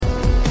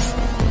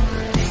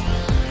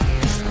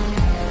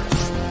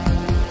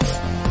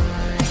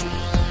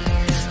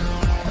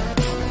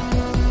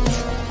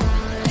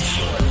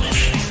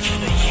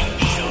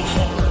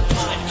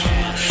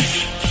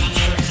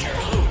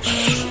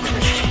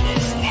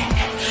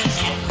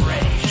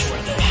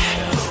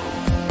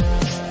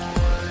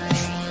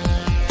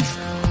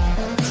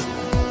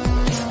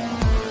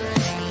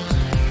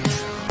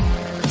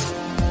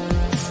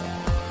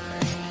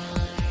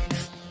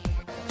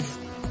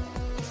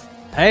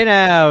Hey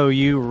now,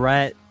 you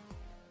rat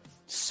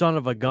son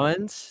of a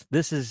guns.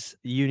 This is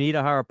You Need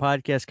a Horror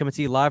Podcast coming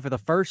to you live for the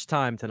first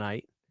time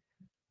tonight.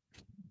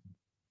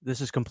 This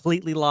is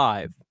completely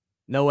live.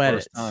 No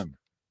edits. First time.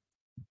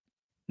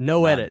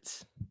 No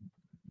edits.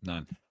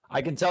 None.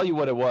 I can tell you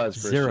what it was,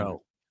 Christian.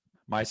 Zero.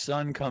 My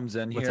son comes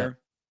in here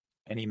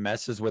and he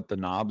messes with the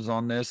knobs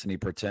on this and he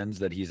pretends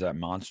that he's at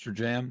Monster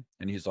Jam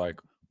and he's like,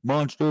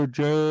 Monster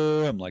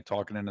Jam, like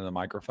talking into the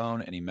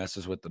microphone, and he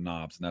messes with the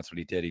knobs, and that's what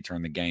he did. He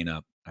turned the gain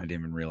up. I didn't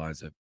even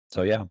realize it.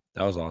 So yeah,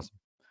 that was awesome.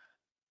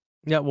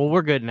 Yeah, well,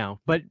 we're good now.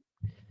 But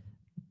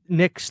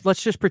Nick,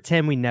 let's just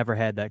pretend we never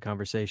had that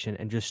conversation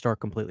and just start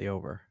completely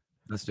over.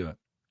 Let's do it.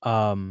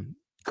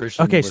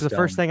 Christian, okay, so the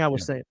first thing I will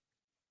say,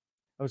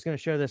 I was going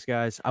to show this,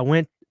 guys.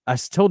 I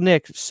told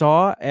Nick,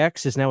 Saw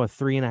X is now a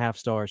 3.5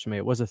 stars for me.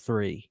 It was a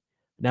 3.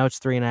 Now it's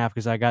 3.5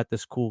 because I got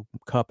this cool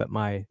cup at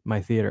my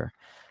theater.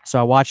 So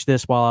I watched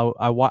this while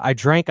I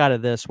drank out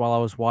of this while I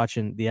was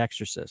watching The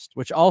Exorcist,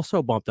 which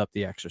also bumped up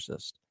The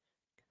Exorcist,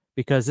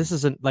 because this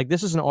is an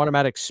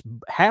automatic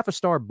half a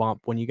star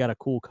bump when you got a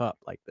cool cup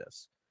like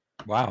this.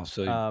 Wow.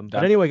 So,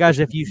 but anyway, guys,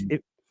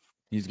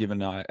 he's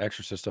given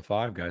Exorcist a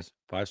 5, guys,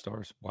 5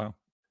 stars. Wow.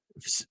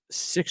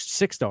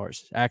 6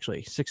 stars,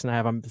 actually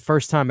 6.5. I'm the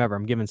first time ever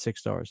I'm giving 6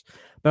 stars.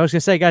 But I was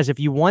gonna say, guys, if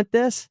you want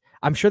this,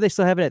 I'm sure they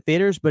still have it at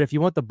theaters. But if you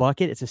want the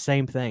bucket, it's the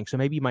same thing. So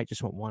maybe you might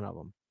just want one of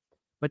them.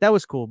 But that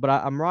was cool. But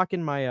I'm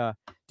rocking my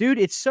dude.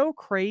 It's so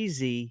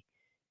crazy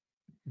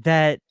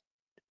that,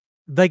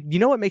 like, you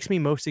know what makes me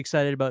most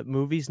excited about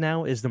movies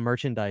now is the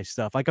merchandise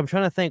stuff. Like, I'm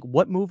trying to think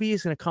what movie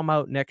is going to come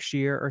out next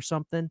year or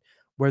something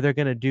where they're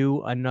going to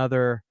do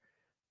another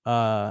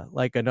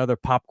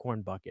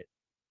popcorn bucket,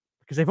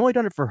 because they've only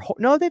done it for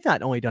they've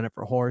not only done it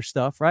for horror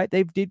stuff, right?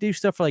 They do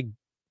stuff for like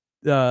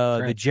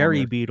the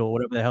Jerry Beetle,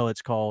 whatever the hell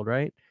it's called,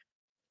 right?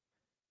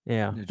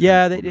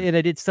 Yeah,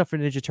 they did stuff for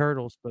Ninja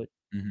Turtles, but.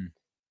 Mm-hmm.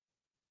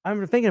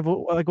 I'm thinking of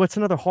like what's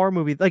another horror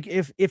movie, like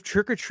if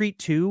Trick or Treat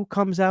 2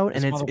 comes out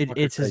and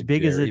it's as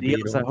big as the deal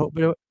as I hope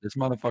it. This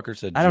motherfucker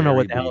said I don't know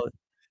what the hell.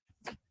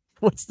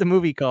 What's the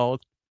movie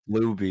called?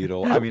 Blue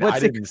Beetle. I mean, I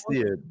didn't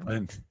see it,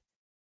 but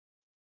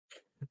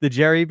the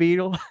Jerry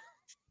Beetle.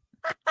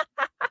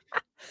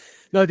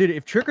 No, dude,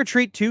 if Trick or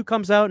Treat 2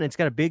 comes out and it's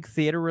got a big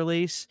theater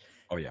release,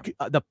 oh yeah,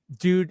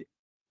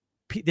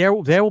 there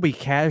will be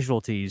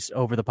casualties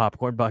over the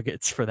popcorn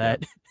buckets for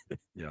that.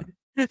 Yeah.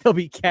 There'll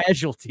be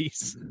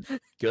casualties.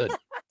 Good.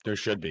 There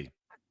should be.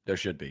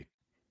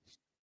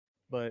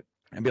 But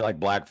it'd be like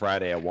Black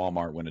Friday at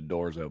Walmart when the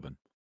doors open.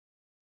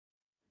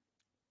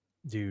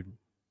 Dude.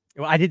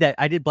 Well, I did that.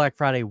 I did Black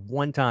Friday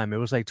one time. It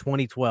was like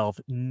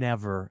 2012.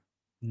 Never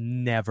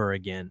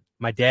again.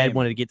 My dad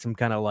wanted to get some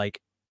kind of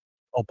like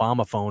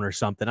Obama phone or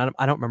something. I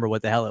don't remember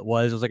what the hell it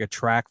was. It was like a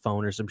track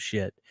phone or some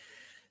shit.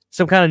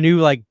 Some kind of new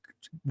like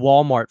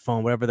Walmart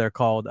phone, whatever they're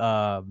called.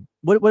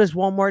 What is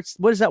Walmart's?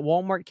 What is that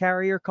Walmart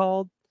carrier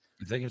called?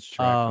 I think it's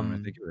track phone.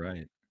 I think you're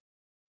right.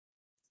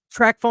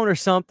 Track phone or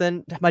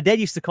something. My dad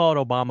used to call it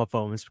Obama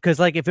phones because,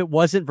 like, if it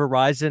wasn't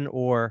Verizon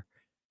or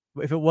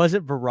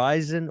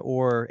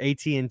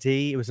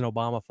AT&T, it was an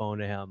Obama phone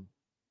to him.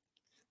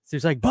 So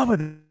he's like,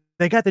 Bubba,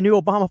 they got the new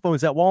Obama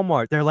phones at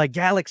Walmart. They're like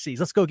Galaxies.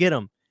 Let's go get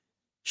them.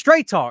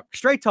 Straight Talk.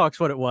 Straight Talk's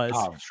what it was.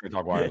 Oh, Straight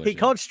Talk Wireless. He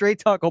called Straight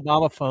Talk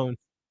Obama phone.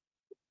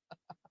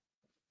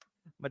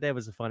 My dad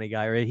was a funny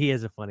guy, or he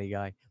is a funny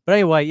guy. But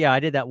anyway, yeah, I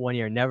did that one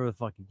year. Never the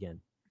fuck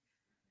again.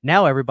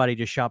 Now everybody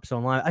just shops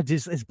online.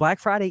 Is Black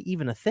Friday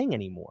even a thing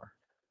anymore?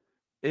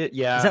 Is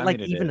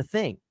that even a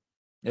thing?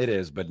 It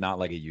is, but not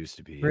like it used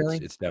to be. Really?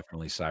 It's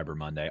definitely Cyber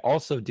Monday.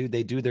 Also, dude,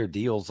 they do their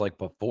deals like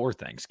before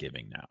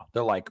Thanksgiving now.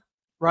 They're like,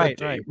 right.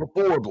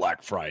 before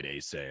Black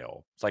Friday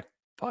sale. It's like,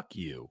 fuck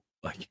you.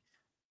 Like,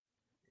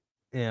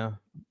 yeah,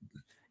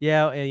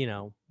 you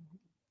know.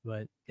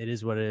 But it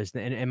is what it is.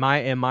 And in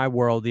my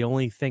world, the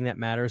only thing that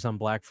matters on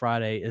Black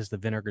Friday is the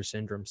Vinegar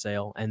Syndrome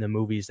sale and the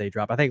movies they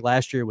drop. I think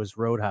last year was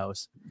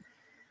Roadhouse.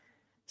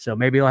 So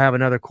maybe they'll have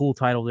another cool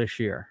title this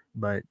year.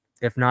 But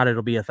if not,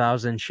 it'll be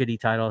 1,000 shitty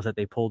titles that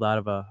they pulled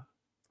out of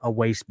a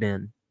waste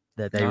bin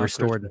that they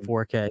restored in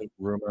 4K.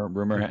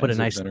 Rumor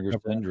has it Vinegar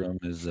Syndrome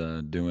is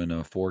doing a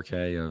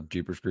 4K of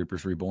Jeepers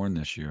Creepers Reborn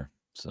this year.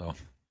 So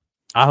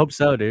I hope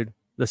so, dude.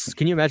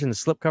 Can you imagine the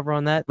slipcover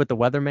on that with the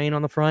Weatherman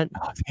on the front?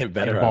 It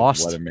better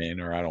embossed. Have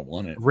Weatherman, or I don't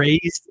want it.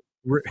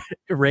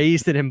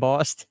 Raised and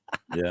embossed.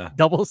 Yeah,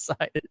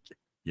 double-sided.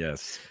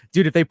 Yes,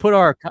 dude. If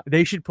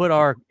they should put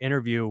our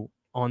interview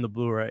on the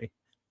Blu-ray.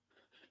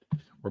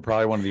 We're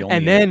probably one of the only.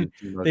 And then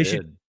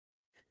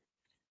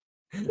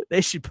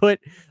they should put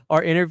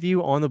our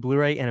interview on the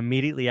Blu-ray, and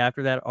immediately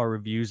after that, our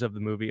reviews of the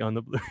movie on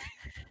the Blu-ray.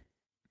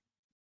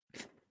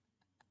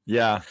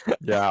 Yeah.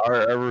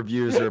 Our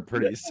reviews are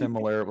pretty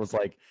similar. It was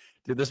like,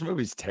 dude, this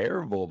movie's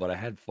terrible, but I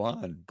had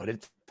fun. But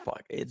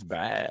it's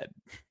bad.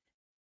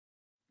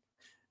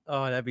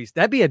 Oh,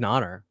 that'd be an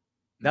honor.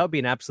 That would be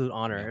an absolute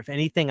honor. Yeah. If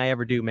anything I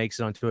ever do makes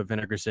it onto a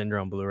Vinegar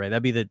Syndrome Blu-ray,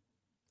 that'd be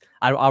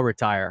I'll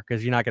retire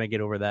because you're not going to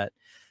get over that.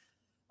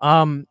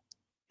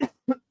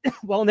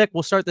 Well, Nick,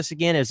 we'll start this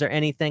again. Is there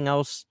anything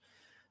else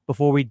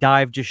before we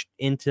dive just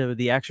into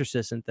the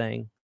Exorcist and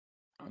thing?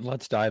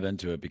 Let's dive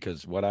into it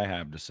because what I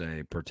have to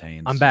say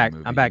pertains I'm to the back. I'm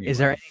movie back. Is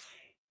there?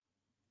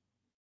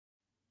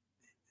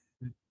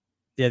 anyway.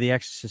 Yeah, the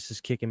Exorcist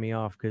is kicking me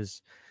off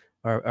because,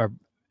 or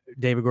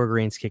David Gore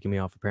Green's kicking me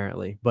off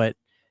apparently. But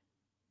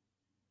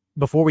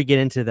before we get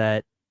into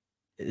that,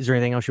 is there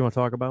anything else you want to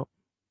talk about?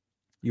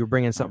 You were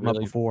bringing Not something up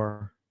really.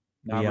 before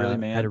we Not really, had to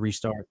man.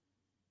 restart.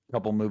 A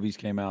couple movies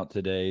came out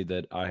today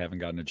that I haven't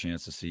gotten a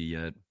chance to see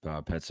yet.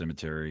 Pet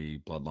Cemetery,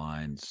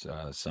 Bloodlines,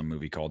 some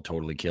movie called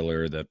Totally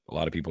Killer that a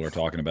lot of people are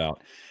talking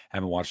about.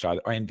 Haven't watched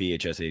either. And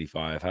VHS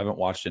 85. Haven't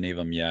watched any of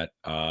them yet,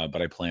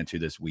 but I plan to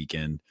this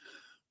weekend.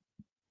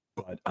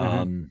 But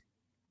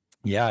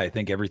yeah, I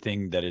think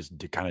everything that is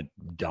kind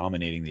of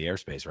dominating the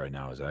airspace right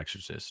now is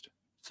Exorcist.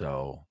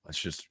 So let's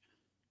just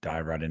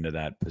dive right into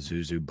that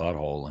Pazuzu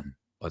butthole and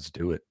let's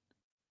do it.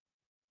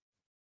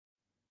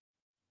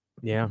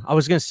 Yeah, I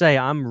was gonna say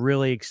I'm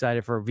really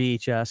excited for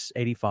VHS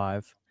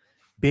 85.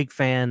 Big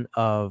fan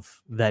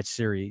of that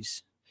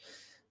series.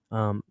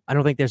 I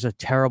don't think there's a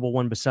terrible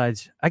one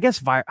besides, I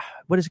guess,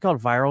 what is it called?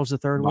 Viral is the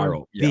third one.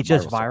 Viral. Yeah,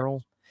 VHS viral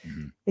Viral.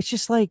 sucks. It's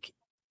just like,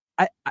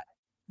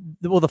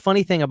 well, the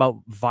funny thing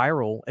about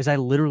Viral is I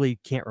literally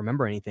can't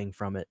remember anything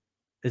from it.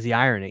 Is the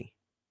irony.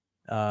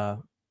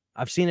 I've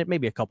seen it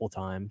maybe a couple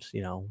times,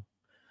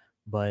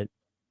 but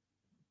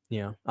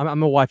I'm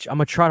gonna watch. I'm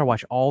gonna try to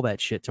watch all that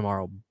shit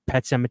tomorrow.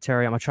 Pet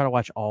Cemetery. I'm gonna try to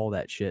watch all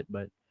that shit.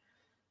 But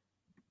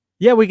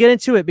yeah, we get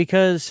into it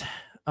because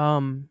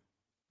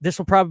this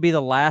will probably be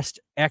the last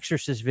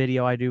Exorcist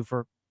video I do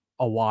for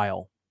a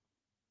while,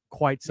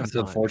 quite some That's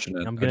time.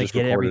 unfortunate. I'm gonna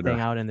get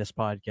everything out in this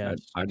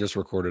podcast. I just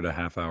recorded a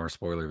half-hour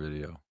spoiler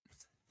video.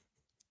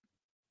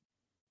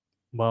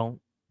 Well,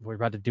 we're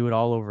about to do it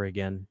all over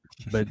again.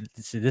 But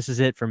see, this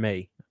is it for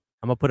me.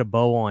 I'm gonna put a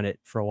bow on it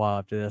for a while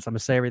after this. I'm gonna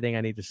say everything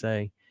I need to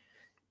say.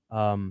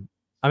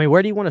 I mean,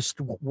 where do you want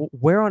to?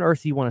 Where on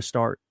earth do you want to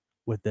start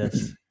with this?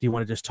 Do you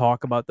want to just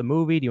talk about the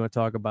movie? Do you want to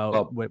talk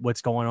about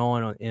what's going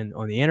on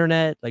the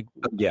internet? Like,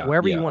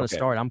 wherever you want to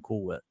start, I'm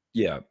cool with.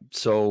 Yeah.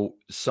 So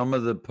some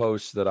of the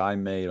posts that I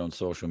made on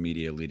social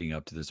media leading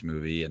up to this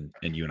movie, and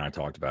you and I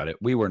talked about it,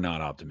 we were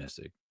not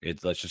optimistic.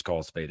 Let's just call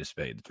a spade a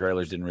spade. The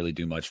trailers didn't really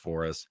do much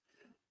for us.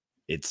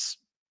 It's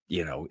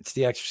it's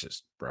The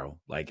Exorcist, bro.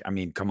 Like, I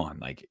mean, come on.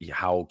 Like,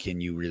 how can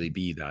you really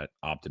be that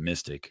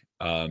optimistic?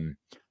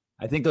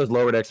 I think those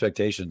lowered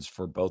expectations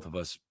for both of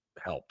us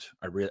helped.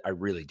 I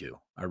really do.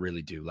 I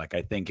really do. Like,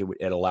 I think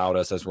it allowed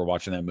us, as we're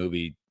watching that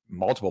movie,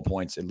 multiple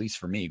points, at least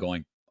for me,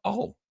 going,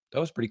 oh, that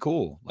was pretty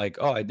cool. Like,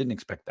 oh, I didn't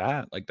expect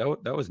that. Like,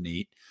 that was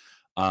neat.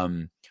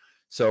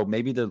 So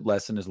maybe the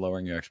lesson is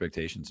lowering your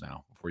expectations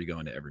now before you go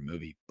into every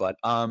movie. But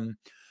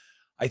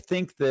I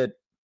think that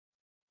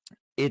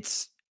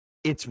it's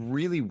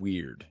really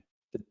weird.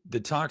 The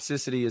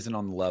toxicity isn't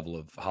on the level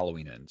of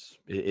Halloween Ends.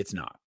 It's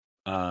not.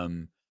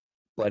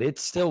 But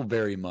it's still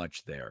very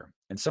much there.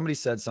 And somebody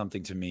said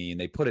something to me, and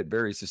they put it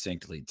very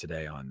succinctly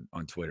today on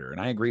Twitter,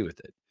 and I agree with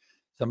it.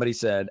 Somebody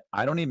said,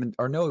 it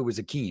was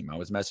Akeem. I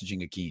was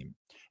messaging Akeem.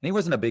 And he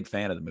wasn't a big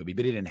fan of the movie,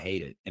 but he didn't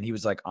hate it. And he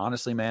was like,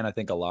 honestly, man, I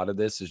think a lot of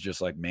this is just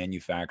like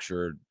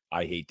manufactured,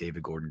 I hate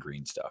David Gordon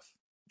Green stuff.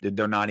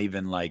 They're not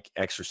even like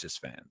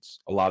Exorcist fans.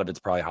 A lot of it's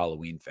probably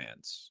Halloween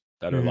fans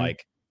that are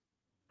like,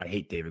 I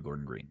hate David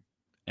Gordon Green.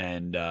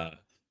 And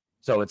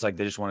so it's like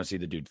they just want to see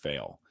the dude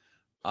fail.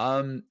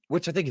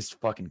 Which I think is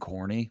fucking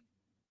corny.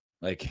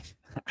 Like,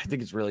 I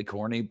think it's really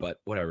corny,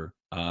 but whatever.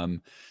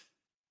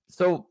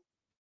 So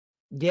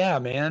yeah,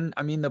 man.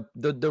 I mean,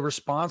 the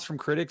response from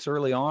critics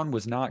early on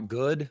was not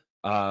good.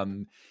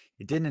 It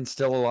didn't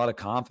instill a lot of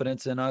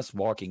confidence in us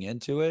walking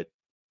into it.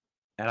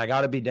 And I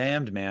gotta be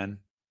damned, man.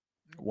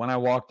 When I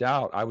walked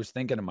out, I was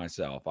thinking to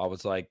myself, I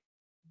was like,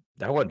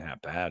 that wasn't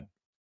that bad.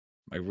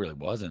 It really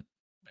wasn't.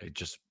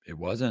 It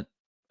wasn't.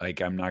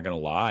 Like, I'm not gonna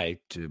lie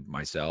to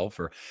myself.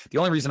 Or the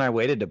only reason I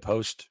waited to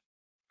post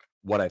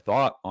what I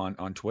thought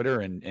on Twitter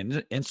and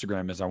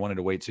Instagram is I wanted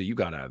to wait till you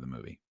got out of the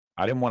movie.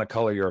 I didn't want to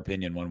color your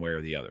opinion one way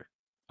or the other.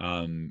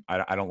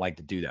 I don't like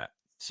to do that.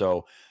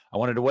 So I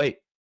wanted to wait.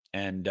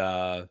 And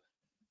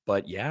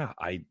but yeah,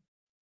 I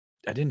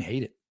didn't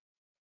hate it.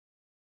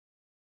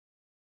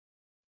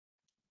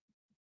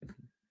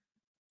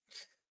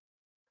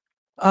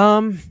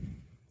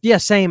 Yeah,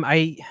 same.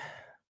 I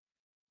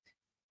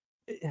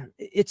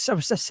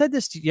said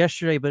this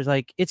yesterday, but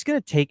like, it's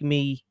gonna take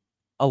me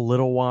a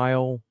little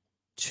while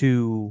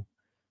to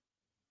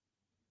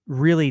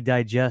really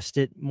digest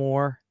it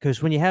more,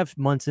 because when you have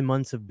months and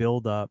months of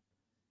build up,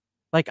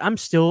 like, I'm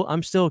still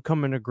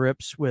coming to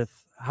grips with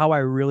how I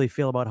really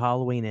feel about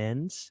Halloween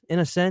Ends, in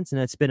a sense,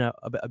 and it's been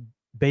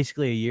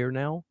basically a year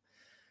now.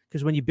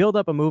 Because when you build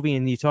up a movie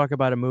and you talk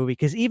about a movie,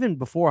 because even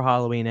before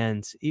Halloween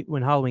Ends,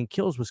 when Halloween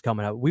Kills was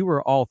coming out, we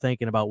were all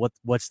thinking about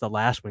what's the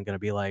last one going to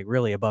be like,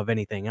 really, above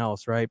anything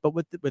else, right? But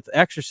with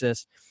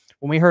Exorcist,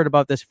 when we heard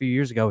about this a few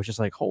years ago, it was just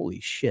like,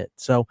 holy shit.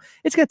 So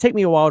it's going to take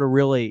me a while to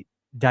really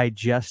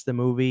digest the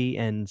movie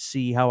and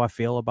see how I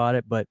feel about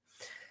it. But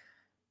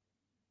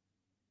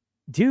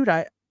dude,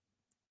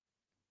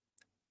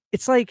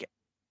 it's like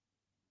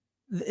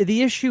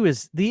the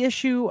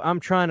issue I'm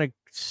trying to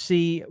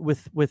see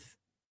with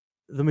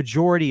the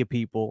majority of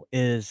people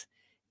is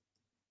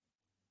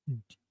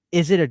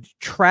it a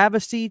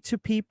travesty to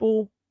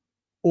people,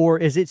 or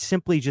is it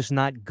simply just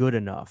not good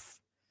enough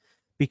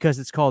because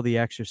it's called The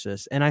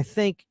Exorcist? And I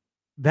think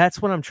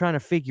that's what I'm trying to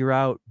figure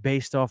out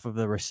based off of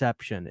the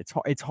reception.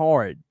 It's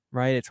hard,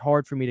 right? It's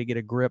hard for me to get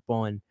a grip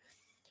on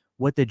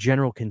what the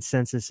general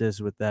consensus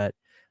is with that.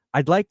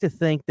 I'd like to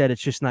think that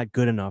it's just not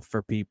good enough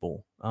for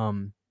people.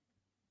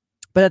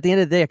 But at the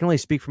end of the day, I can only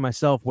speak for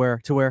myself.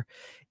 Where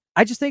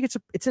I just think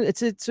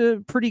it's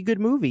a pretty good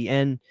movie,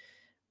 and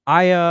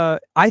I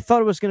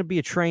thought it was going to be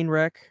a train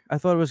wreck. I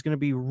thought it was going to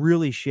be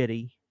really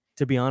shitty,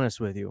 to be honest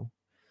with you.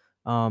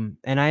 And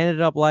I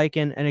ended up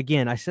liking, and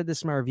again, I said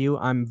this in my review,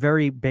 I'm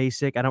very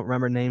basic. I don't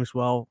remember names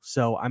well.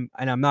 So I'm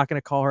not going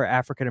to call her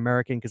African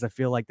American because I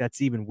feel like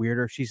that's even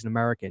weirder. She's an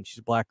American. She's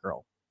a black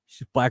girl.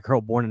 She's a black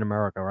girl born in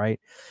America, right?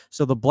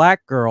 So the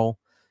black girl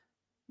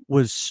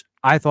was,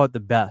 I thought,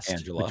 the best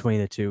Angela. between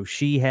the two.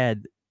 She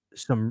had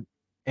some,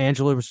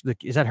 Angela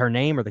is that her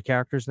name or the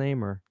character's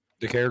name, or?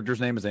 The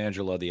character's name is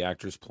Angela. The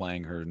actress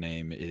playing her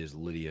name is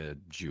Lydia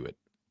Jewett.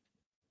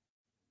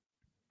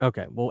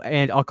 Okay, well,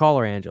 and I'll call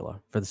her Angela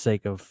for the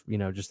sake of,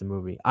 just the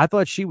movie. I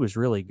thought she was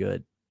really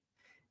good.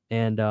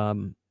 And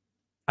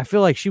I feel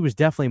like she was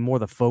definitely more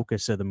the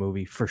focus of the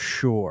movie for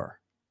sure.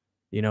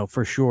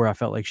 For sure, I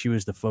felt like she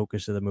was the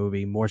focus of the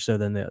movie more so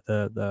than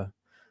the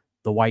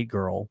white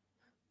girl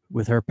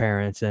with her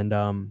parents. And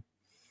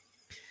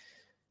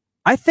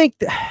I think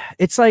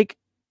it's like,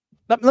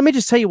 let me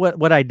just tell you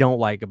what I don't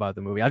like about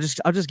the movie. I'll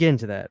just get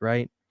into that,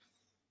 right?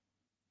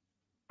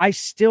 I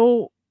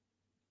still,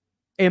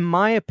 in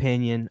my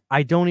opinion,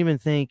 I don't even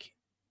think,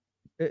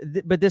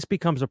 but this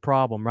becomes a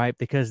problem, right?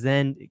 Because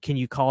then can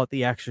you call it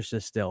The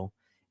Exorcist still?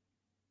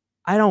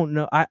 I don't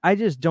know. I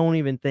just don't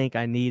even think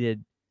I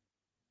needed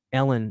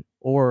Ellen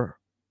or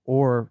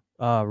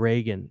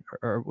Reagan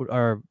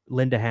or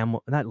Linda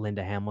Hamilton, not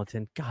Linda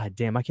Hamilton. God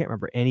damn, I can't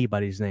remember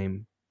anybody's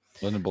name.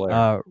 Linda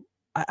Blair.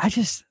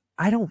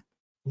 I don't,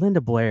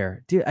 Linda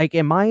Blair, dude. Like,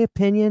 in my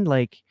opinion,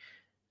 like,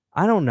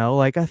 I don't know,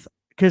 like,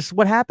 because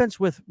what happens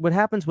with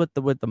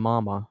the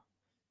mama,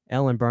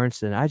 Ellen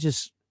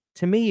Burstyn,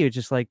 to me, you're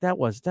just like, that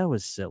was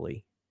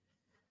silly.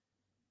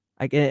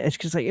 Like, it's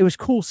just like, it was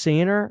cool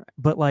seeing her,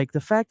 but like the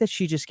fact that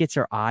she just gets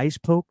her eyes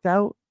poked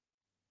out,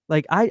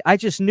 like, I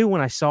just knew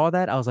when I saw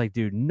that, I was like,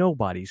 dude,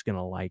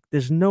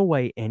 there's no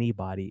way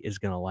anybody is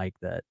gonna like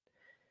that.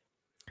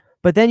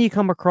 But then you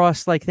come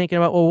across like thinking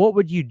about, well, what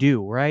would you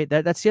do, right?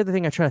 That's the other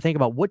thing I try to think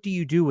about. What do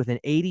you do with an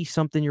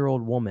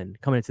 80-something-year-old woman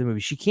coming into the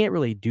movie? She can't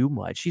really do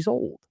much. She's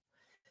old.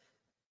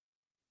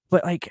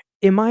 But like,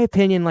 in my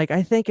opinion, like,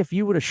 I think if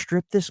you would have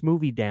stripped this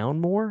movie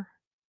down more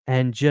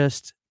and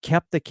just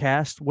kept the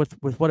cast with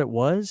what it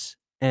was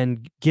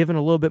and given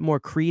a little bit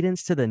more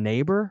credence to the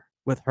neighbor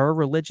with her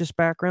religious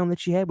background that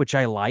she had, which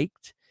I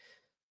liked,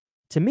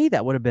 to me,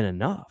 that would have been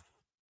enough.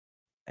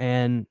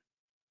 And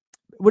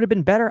would have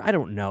been better. I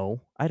don't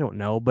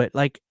know. But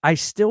like, I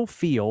still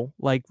feel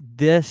like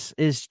this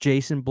is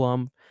Jason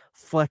Blum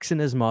flexing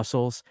his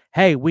muscles.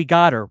 Hey, we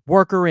got her.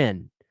 Work her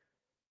in.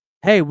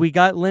 Hey, we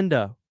got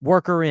Linda.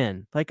 Work her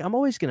in. Like, I'm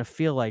always gonna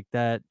feel like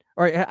that.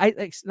 Or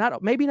it's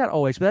not, maybe not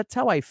always, but that's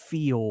how I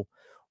feel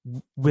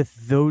with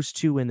those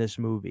two in this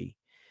movie.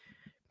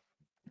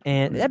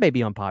 And that may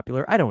be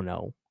unpopular. I don't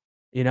know.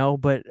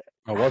 But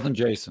It wasn't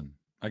Jason.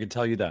 I can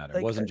tell you that. It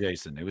like, wasn't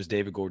Jason. It was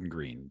David Gordon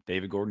Green.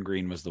 David Gordon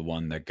Green was the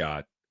one that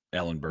got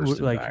Ellen Burstyn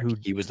like, back. who?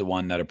 He was the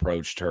one that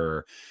approached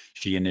her.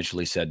 She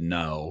initially said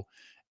no,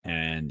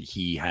 and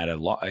he had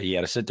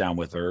a sit down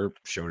with her,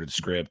 showed her the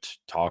script,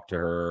 talked to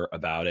her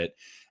about it,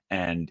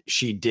 and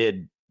she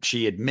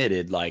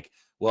admitted, like,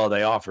 well,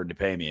 they offered to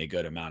pay me a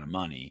good amount of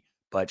money,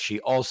 but she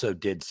also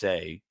did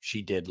say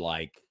she did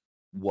like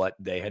what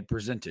they had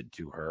presented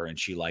to her, and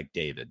she liked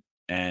David.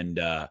 And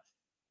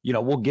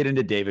we'll get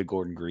into David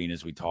Gordon Green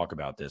as we talk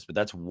about this, but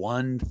that's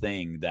one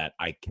thing that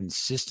I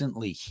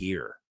consistently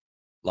hear,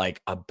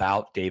 like,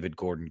 about David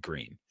Gordon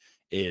Green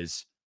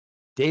is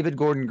David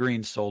Gordon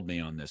Green sold me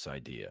on this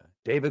idea.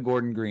 David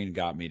Gordon Green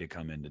got me to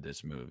come into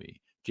this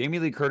movie. Jamie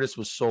Lee Curtis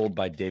was sold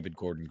by David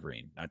Gordon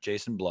Green, not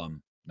Jason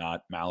Blum,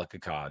 not Malika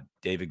Akkad,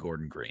 David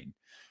Gordon Green.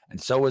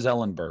 And so was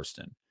Ellen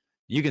Burstyn.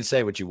 You can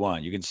say what you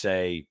want. You can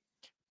say,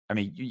 I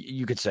mean,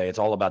 you could say it's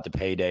all about the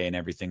payday and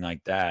everything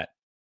like that.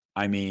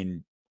 I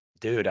mean,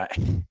 dude,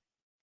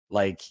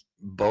 like,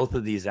 both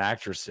of these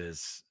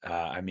actresses.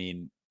 I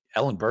mean,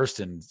 Ellen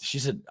Burstyn,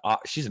 she's an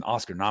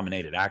Oscar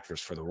nominated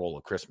actress for the role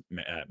of Chris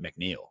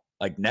McNeil.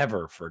 Like,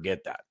 never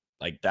forget that.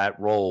 Like, that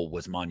role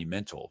was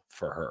monumental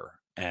for her.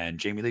 And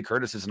Jamie Lee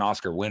Curtis is an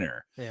Oscar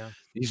winner. Yeah.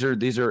 These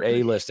are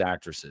A-list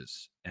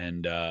actresses,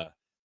 and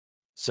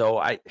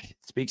so it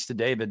speaks to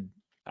David.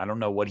 I don't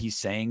know what he's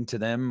saying to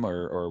them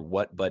or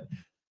what, but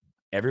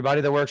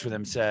everybody that works with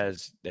him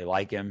says they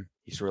like him.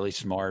 He's really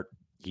smart.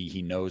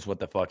 He knows what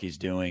the fuck he's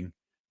doing.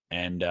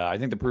 And I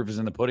think the proof is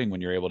in the pudding when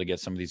you're able to get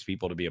some of these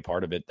people to be a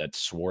part of it that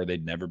swore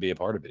they'd never be a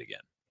part of it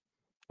again.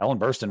 Ellen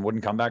Burstyn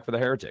wouldn't come back for The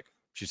Heretic.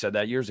 She said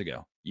that years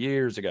ago.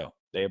 years ago.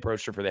 They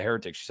approached her for the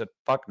Heretic. She said,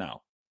 "Fuck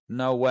no,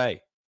 no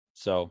way."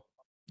 So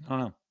I don't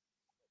know.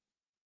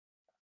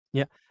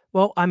 Yeah.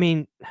 Well, I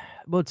mean,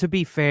 well, to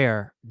be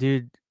fair,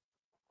 dude,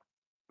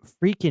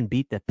 freaking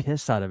beat the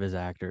piss out of his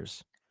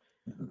actors.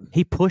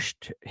 He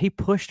pushed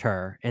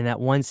her in that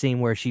one scene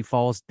where she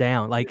falls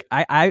down. Like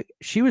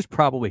she was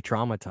probably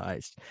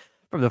traumatized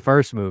from the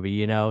first movie,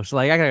 you know. So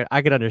like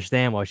I could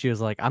understand why she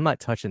was like, I'm not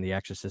touching the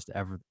Exorcist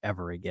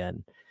ever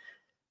again.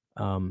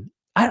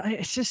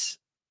 It's just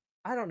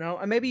I don't know.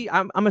 Maybe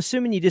I'm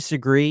assuming you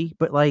disagree,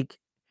 but like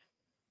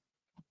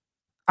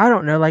I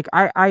don't know. Like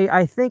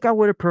I think I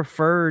would have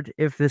preferred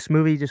if this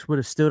movie just would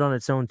have stood on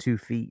its own 2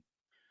 feet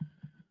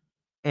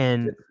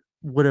and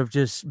would have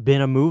just been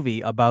a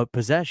movie about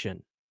possession.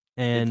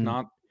 It's And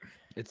not.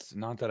 It's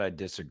not that I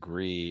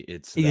disagree.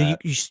 It's you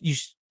that you, you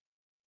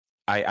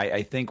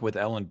I think with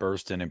Ellen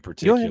Burstyn in go ahead.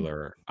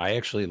 particular, I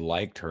actually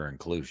liked her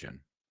inclusion.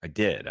 I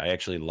did. I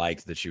actually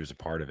liked that she was a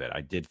part of it.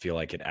 I did feel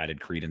like it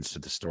added credence to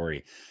the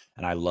story,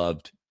 and I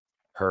loved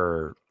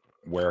her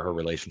where her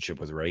relationship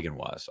with Reagan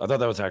was. I thought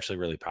that was actually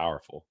really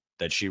powerful.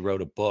 That she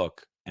wrote a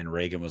book and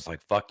Reagan was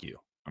like, "Fuck you.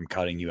 I'm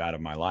cutting you out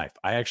of my life."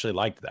 I actually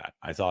liked that.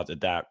 I thought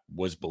that that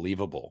was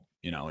believable.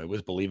 You know, it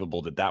was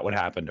believable that that would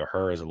happen to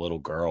her as a little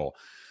girl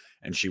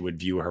and she would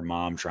view her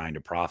mom trying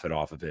to profit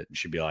off of it and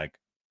she'd be like,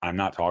 I'm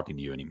not talking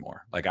to you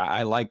anymore. Like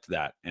I liked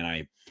that.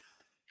 And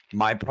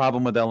my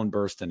problem with Ellen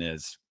Burstyn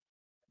is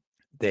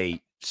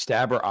they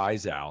stab her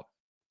eyes out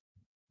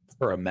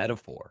for a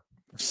metaphor,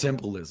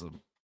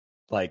 symbolism.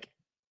 Like,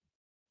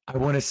 I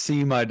want to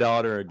see my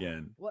daughter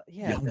again. What?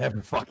 Yeah. You'll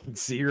never fucking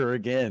see her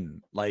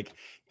again. Like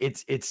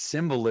it's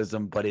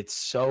symbolism, but it's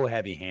so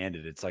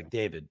heavy-handed. It's like,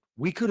 David,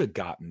 we could have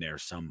gotten there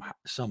some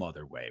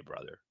other way,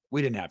 brother.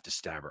 We didn't have to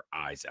stab her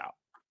eyes out.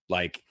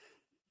 Like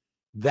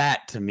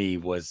that to me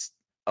was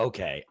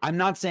okay. I'm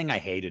not saying I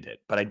hated it,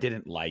 but I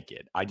didn't like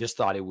it. I just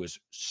thought it was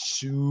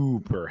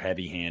super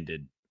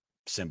heavy-handed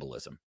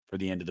symbolism for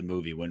the end of the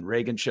movie when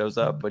Reagan shows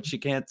up, but she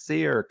can't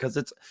see her because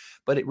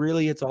but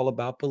it's all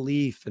about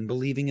belief and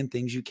believing in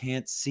things you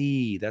can't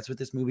see. That's what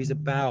this movie's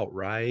about,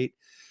 right?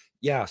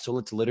 Yeah. So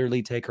let's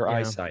literally take her Yeah.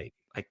 eyesight.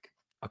 Like,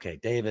 okay,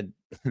 David,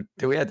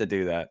 do we have to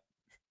do that?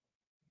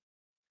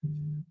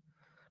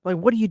 Like,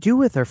 what do you do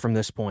with her from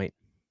this point?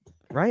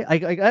 Right?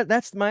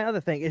 That's my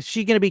other thing. Is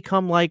she gonna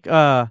become like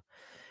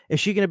is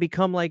she gonna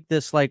become like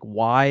this like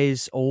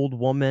wise old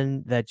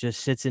woman that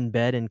just sits in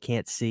bed and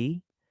can't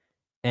see?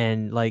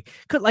 And like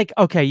could like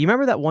okay, you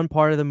remember that one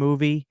part of the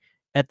movie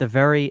at the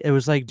very it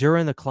was like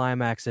during the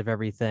climax of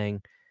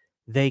everything,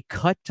 they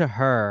cut to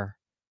her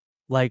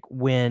like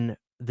when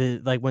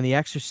the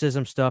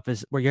exorcism stuff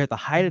is where you're at the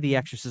height of the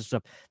exorcism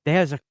stuff,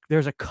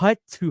 there's a cut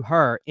to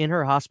her in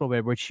her hospital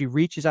bed where she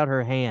reaches out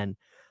her hand,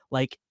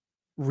 like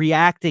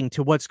reacting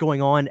to what's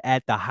going on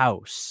at the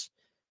house.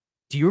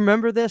 Do you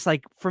remember this?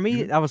 Like for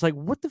me, Mhm. I was like,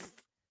 what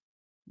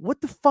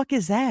the fuck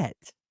is that?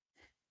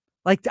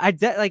 Like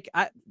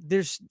I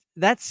there's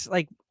that's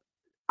like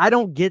I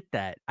don't get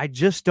that. I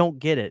just don't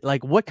get it.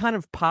 Like, what kind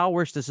of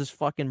powers does this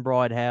fucking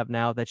broad have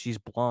now that she's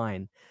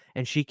blind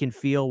and she can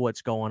feel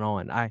what's going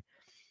on? I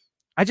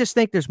just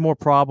think there's more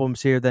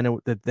problems here than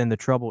the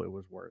trouble it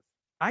was worth.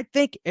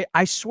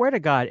 I swear to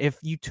God, if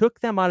you took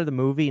them out of the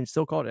movie and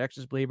still called it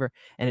Exorcist Believer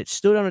and it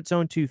stood on its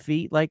own 2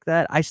 feet like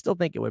that, I still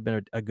think it would have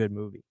been a good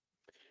movie.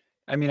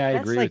 I mean, I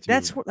agree with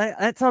That's you. what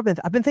that's how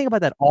I've been thinking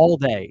about that all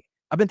day.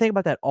 I've been thinking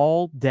about that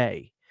all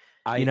day.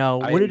 You I know,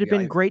 I would it have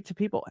been I, great to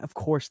people? Of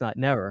course not,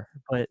 never.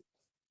 But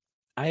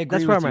I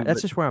agree with you, That's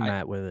but just where I'm I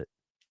at with it.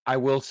 I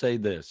will say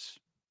this.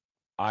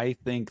 I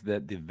think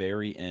that the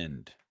very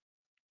end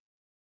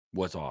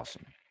was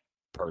awesome,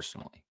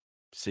 personally.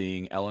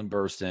 Seeing Ellen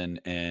Burstyn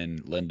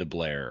and Linda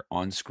Blair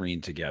on screen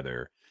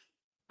together,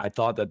 I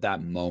thought that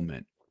that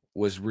moment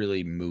was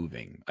really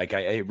moving. Like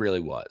it really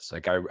was.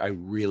 Like I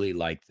really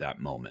liked that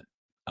moment.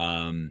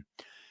 Um,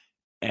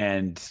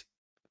 and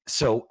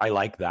so I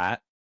like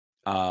that.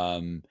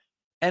 Um,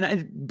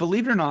 and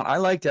believe it or not, I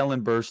liked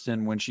Ellen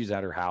Burstyn when she's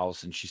at her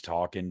house and she's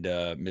talking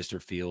to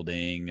Mr.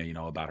 Fielding, you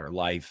know, about her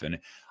life. And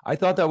I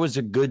thought that was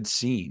a good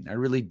scene. I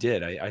really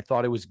did. I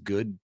thought it was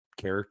good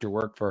character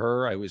work for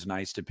her. It was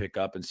nice to pick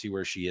up and see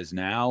where she is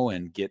now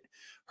and get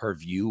her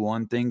view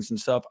on things and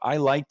stuff. I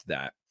liked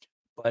that.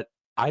 But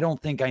I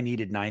don't think I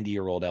needed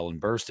 90-year-old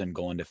Ellen Burstyn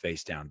going to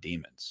face down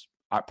demons.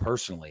 I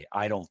personally,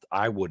 I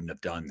wouldn't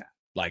have done that.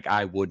 Like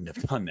I wouldn't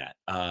have done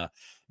that.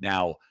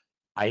 Now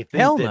I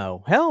think Hell that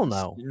no. Hell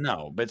no.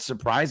 no, but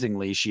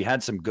surprisingly, she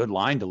had some good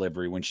line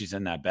delivery when she's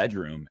in that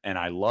bedroom, and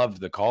I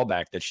loved the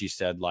callback that she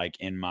said, like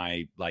in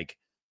my like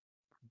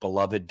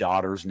beloved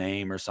daughter's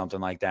name or something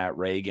like that.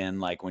 Reagan,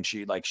 like when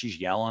she's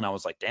yelling, I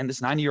was like, damn,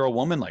 this 90-year-old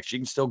woman, like she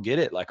can still get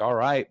it. Like, all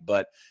right,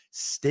 but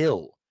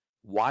still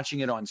watching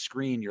it on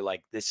screen, you're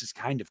like, this is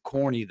kind of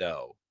corny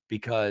though,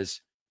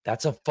 because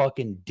that's a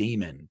fucking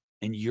demon,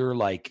 and you're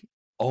like Yeah.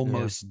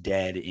 almost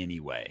dead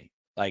anyway.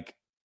 Like,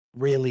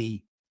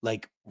 really,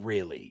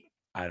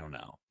 I don't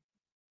know.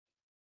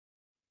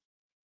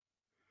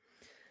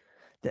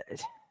 Th-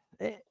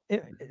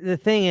 The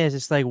thing is,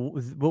 it's like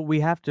what we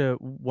have to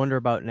wonder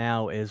about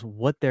now is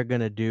what they're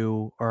gonna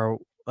do, or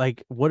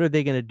like what are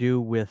they gonna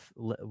do with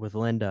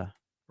Linda,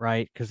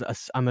 right?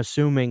 Because I'm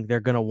assuming they're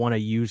gonna want to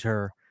use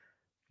her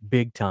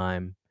big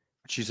time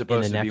She's in the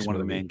supposed to be next one of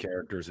the main movie.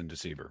 characters in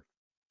Deceiver,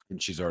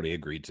 and she's already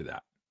agreed to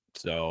that.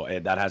 So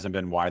that hasn't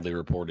been widely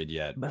reported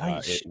yet. But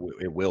like,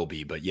 It will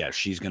be, but yeah,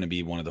 she's going to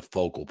be one of the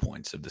focal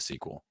points of the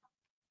sequel.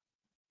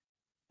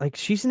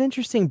 she's an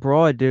interesting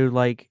broad, dude.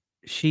 Like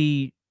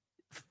she,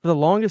 for the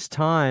longest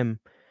time,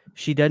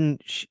 she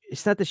doesn't.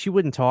 It's not that she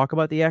wouldn't talk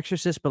about The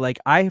Exorcist, but like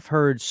I've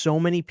heard so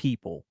many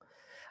people.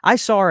 I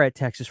saw her at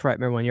Texas Fright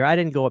Fair one year. I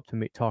didn't go up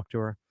to talk to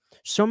her.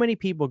 So many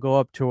people go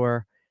up to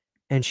her,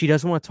 and she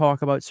doesn't want to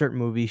talk about certain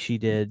movies she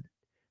did,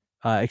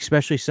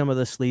 especially some of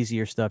the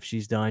sleazier stuff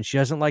she's done. She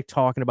doesn't like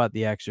talking about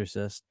The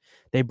Exorcist.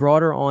 They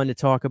brought her on to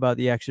talk about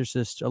The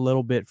Exorcist a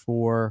little bit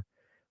for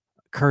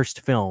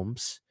Cursed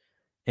Films,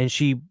 and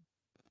she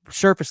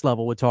surface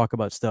level would talk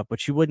about stuff, but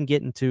she wouldn't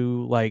get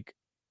into like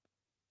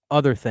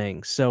other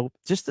things. So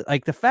just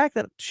like the fact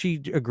that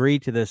she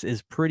agreed to this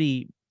is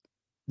pretty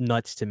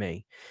nuts to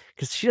me,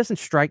 because she doesn't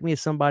strike me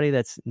as somebody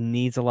that's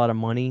needs a lot of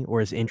money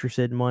or is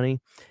interested in money.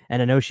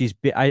 And I know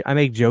I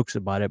make jokes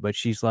about it, but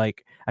she's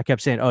like, I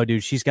kept saying, oh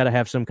dude, she's got to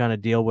have some kind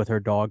of deal with her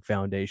dog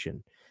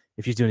foundation.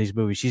 If she's doing these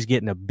movies, she's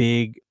getting a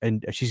big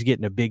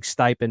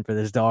stipend for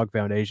this dog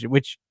foundation,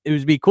 which it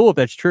would be cool if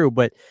that's true,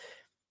 but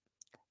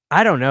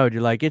I don't know,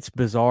 dude. Like, it's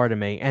bizarre to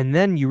me. And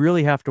then you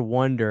really have to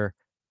wonder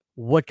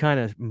what kind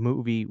of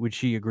movie would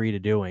she agree to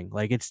doing?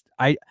 Like,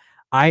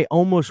 I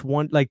almost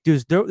want, like,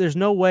 there's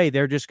no way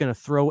they're just gonna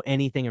throw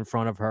anything in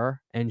front of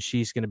her and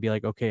she's gonna be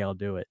like, okay, I'll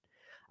do it.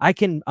 I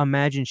can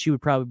imagine she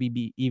would probably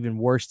be even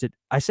worse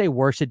I say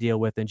worse to deal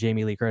with than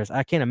Jamie Lee Curtis.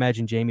 I can't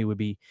imagine Jamie would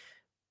be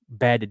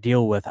bad to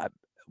deal with,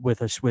 with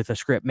a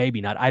script.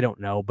 Maybe not. I don't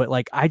know. But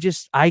like, I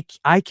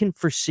can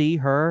foresee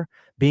her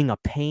being a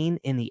pain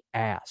in the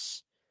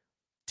ass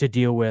to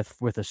deal with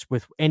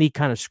any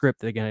kind of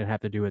script they're gonna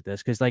have to do with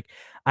this, because like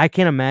I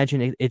can't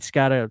imagine it's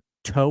got to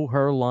toe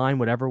her line,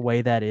 whatever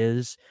way that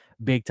is,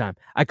 big time.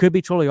 I could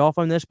be totally off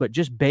on this, but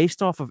just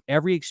based off of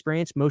every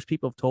experience most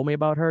people have told me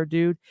about her,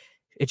 dude,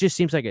 it just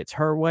seems like it's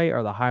her way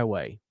or the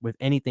highway with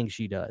anything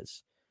she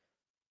does.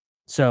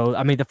 So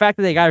I mean, the fact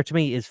that they got her to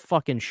me is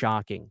fucking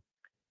shocking.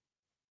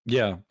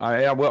 Yeah,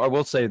 I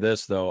will say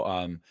this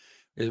though,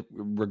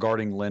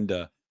 regarding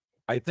Linda,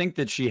 I think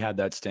that she had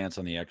that stance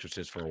on The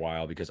Exorcist for a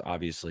while because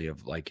obviously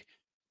of like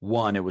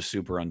one, it was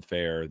super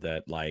unfair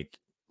that like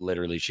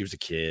literally she was a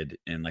kid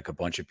and like a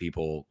bunch of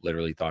people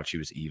literally thought she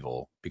was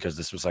evil because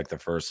this was like the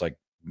first like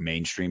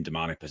mainstream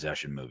demonic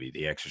possession movie,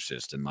 The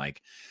Exorcist, and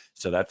like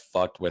so that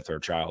fucked with her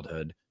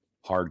childhood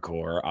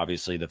hardcore.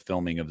 Obviously, the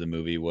filming of the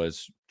movie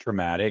was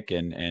traumatic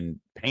and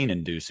pain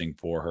inducing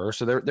for her.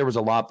 So there was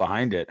a lot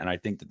behind it, and I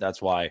think that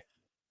that's why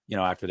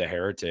after The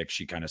Heretic,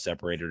 she kind of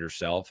separated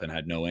herself and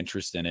had no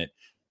interest in it.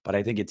 But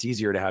I think it's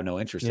easier to have no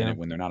interest in Yeah. it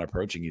when they're not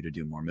approaching you to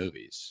do more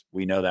movies.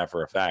 We know that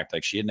for a fact.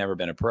 Like she had never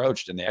been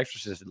approached, and The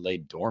Exorcist had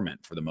laid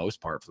dormant for the most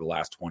part for the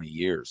last 20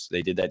 years.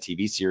 They did that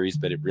TV series,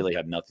 but it really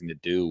had nothing to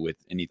do with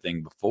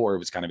anything before. It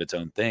was kind of its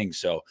own thing.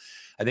 So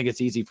I think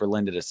it's easy for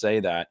Linda to say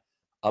that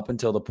up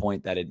until the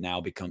point that it now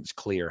becomes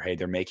clear, hey,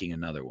 they're making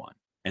another one.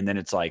 And then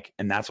it's like,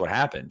 and that's what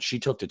happened. She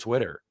took to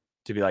Twitter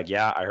to be like,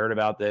 yeah, I heard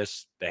about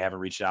this. They haven't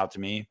reached out to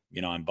me.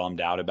 I'm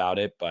bummed out about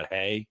it, but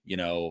hey,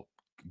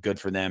 good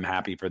for them,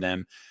 happy for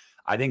them.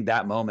 I think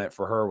that moment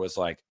for her was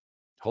like,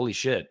 holy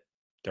shit,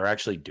 they're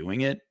actually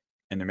doing it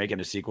and they're making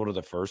a sequel to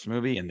the first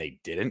movie and they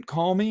didn't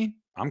call me.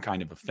 I'm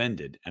kind of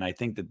offended. And I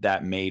think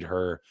that made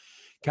her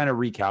kind of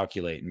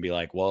recalculate and be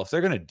like, well, if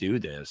they're going to do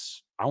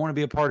this, I want to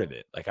be a part of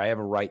it. Like I have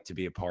a right to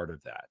be a part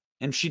of that.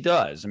 And she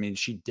does. I mean,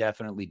 she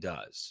definitely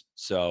does.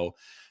 So,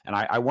 and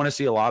I want to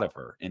see a lot of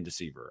her in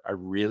Deceiver. I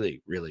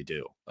really, really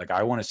do. Like,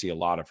 I want to see a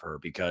lot of her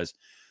because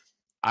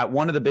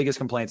one of the biggest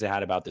complaints I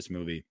had about this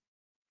movie,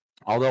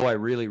 although I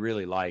really,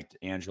 really liked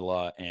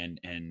Angela and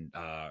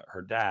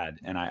her dad,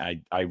 and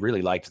I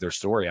really liked their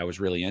story. I was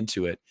really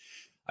into it.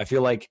 I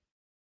feel like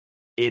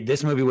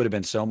this movie would have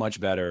been so much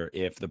better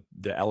if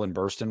the Ellen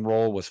Burstyn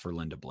role was for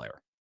Linda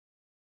Blair,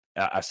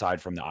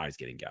 aside from the eyes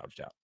getting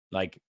gouged out.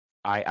 Like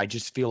I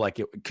just feel like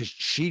it because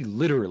she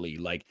literally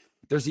like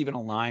there's even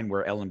a line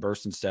where Ellen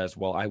Burstyn says,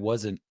 "Well, I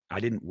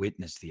didn't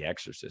witness the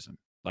exorcism.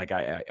 Like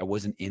I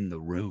wasn't in the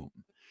room."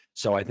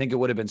 So I think it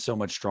would have been so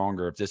much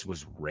stronger if this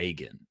was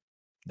Reagan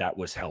that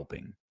was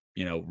helping.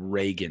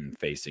 Reagan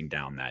facing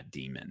down that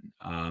demon.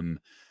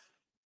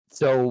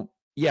 So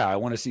yeah, I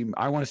want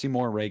to see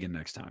more Reagan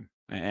next time,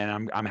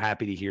 and I'm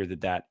happy to hear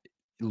that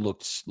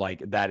looks like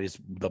that is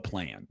the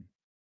plan.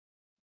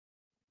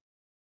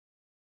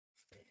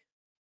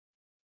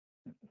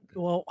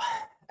 Well,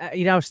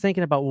 I was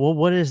thinking about, well,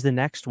 what is the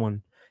next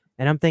one?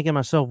 And I'm thinking to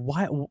myself,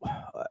 why?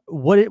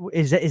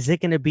 Is it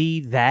going to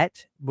be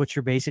that what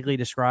you're basically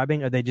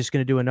describing? Are they just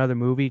going to do another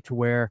movie to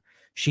where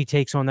she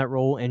takes on that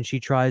role and she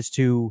tries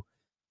to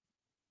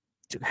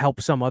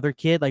help some other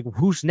kid? Like,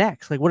 who's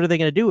next? Like, what are they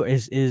going to do?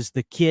 Is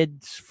the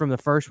kids from the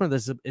first one?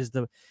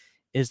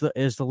 Is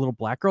the little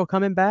black girl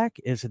coming back?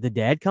 Is the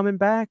dad coming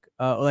back?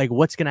 Like,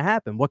 what's gonna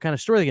happen? What kind of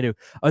story are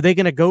they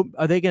gonna do?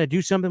 Are they gonna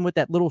do something with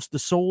the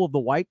soul of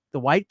the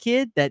white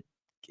kid that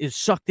is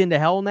sucked into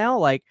hell now?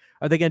 Like,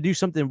 are they gonna do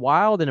something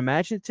wild and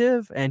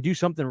imaginative and do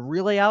something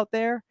really out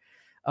there?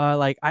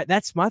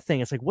 That's my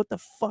thing. It's like, what the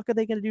fuck are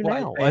they gonna do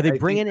Well, now? Are they I think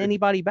bringing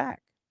anybody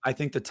back? I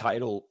think the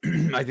title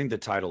I think the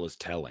title is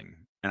telling.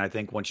 And I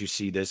think once you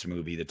see this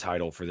movie, the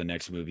title for the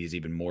next movie is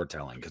even more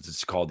telling because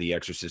it's called The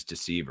Exorcist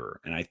Deceiver.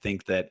 And I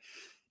think that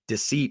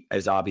deceit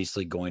is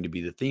obviously going to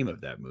be the theme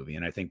of that movie.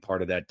 And I think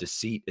part of that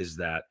deceit is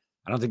that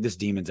I don't think this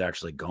demon's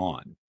actually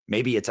gone.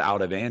 Maybe it's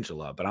out of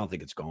Angela, but I don't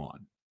think it's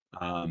gone.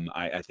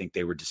 I think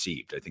they were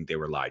deceived. I think they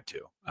were lied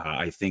to.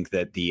 I think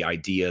that the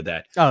idea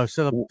that Oh,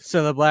 so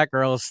the black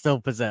girl is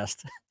still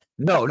possessed.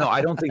 no,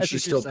 I don't think That's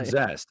she's what you're still saying.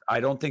 possessed. I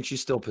don't think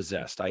she's still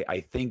possessed. I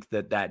think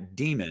that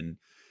demon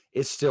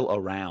is still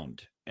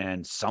around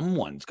and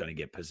someone's going to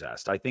get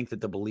possessed. I think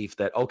that the belief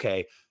that,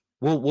 okay,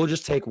 we'll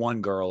just take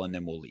one girl and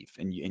then we'll leave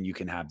and you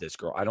can have this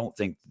girl. I don't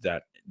think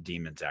that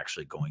demon's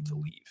actually going to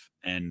leave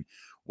and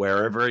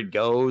wherever it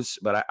goes,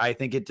 but I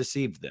think it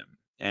deceived them.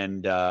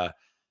 And,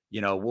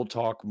 we'll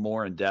talk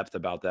more in depth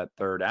about that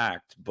third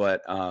act,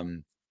 but,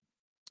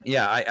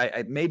 yeah,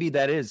 I maybe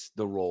that is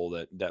the role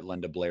that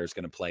Linda Blair is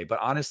going to play. But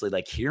honestly,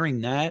 like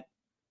hearing that,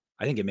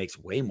 I think it makes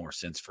way more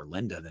sense for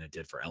Linda than it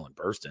did for Ellen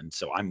Burstyn.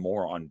 So I'm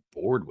more on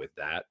board with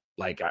that.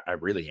 Like I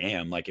really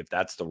am. Like if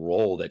that's the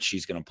role that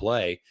she's going to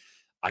play,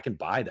 I can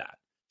buy that.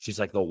 She's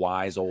like the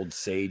wise old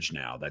sage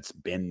now that's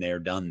been there,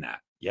 done that.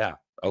 Yeah,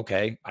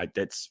 okay.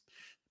 That's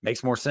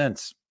makes more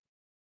sense.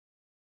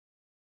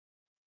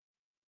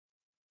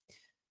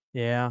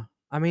 Yeah.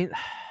 I mean,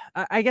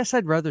 I guess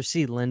I'd rather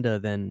see Linda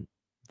than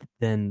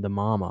the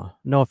mama.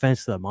 No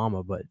offense to the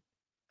mama, but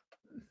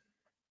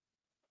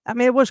I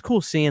mean, it was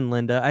cool seeing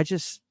Linda. I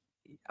just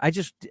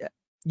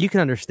you can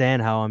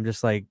understand how I'm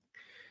just like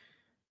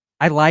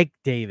I like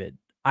David.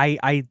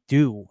 I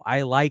do.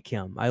 I like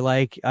him. I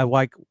like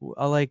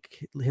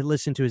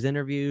listen to his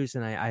interviews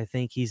and I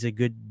think he's a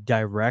good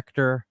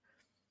director.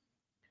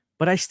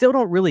 But I still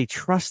don't really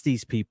trust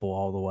these people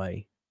all the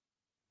way.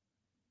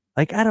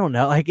 Like I don't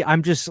know. Like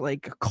I'm just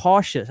like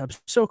cautious. I'm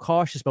so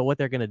cautious about what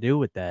they're going to do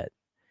with that.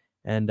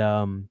 And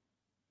and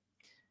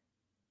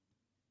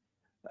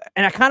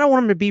I kind of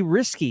want him to be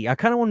risky. I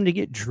kind of want him to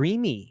get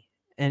dreamy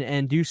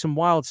and do some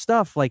wild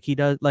stuff like he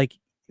did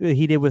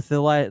with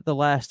the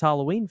last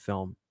Halloween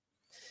film.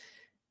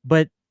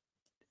 But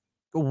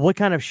what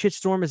kind of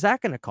shitstorm is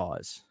that going to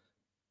cause?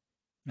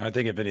 I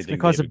think if It's going anything,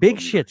 to cause a David big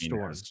Gordon Green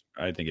shitstorm. has.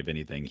 I think if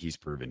anything, he's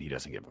proven he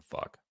doesn't give a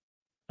fuck,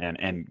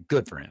 and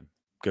good for him.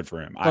 Good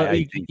for him. But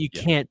I think you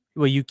yeah. can't.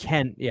 Well, you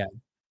can. Yeah,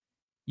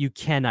 you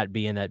cannot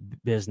be in that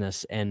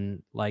business.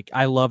 And like,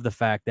 I love the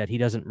fact that he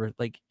doesn't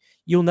like.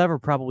 You'll never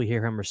probably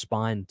hear him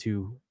respond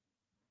to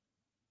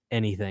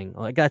anything.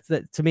 Like that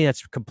to me.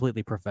 That's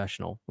completely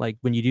professional. Like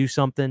when you do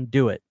something,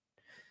 do it.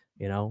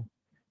 You know,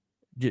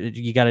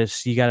 you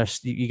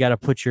gotta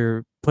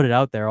put it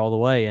out there all the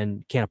way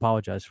and can't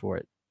apologize for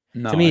it. To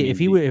No, I me, mean if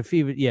he would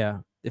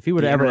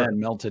the ever, internet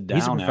melted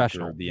he's a down after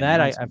professional. the That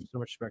I have announcement. so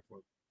much respect for.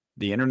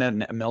 The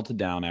internet melted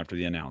down after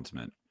the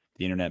announcement.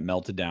 The internet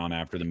melted down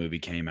after the movie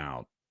came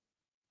out.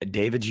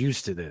 David's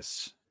used to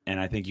this, and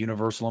I think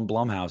Universal and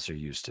Blumhouse are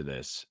used to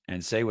this.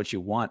 And say what you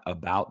want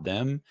about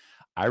them,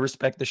 I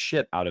respect the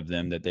shit out of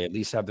them that they at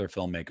least have their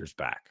filmmakers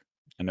back.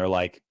 And they're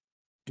like,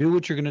 do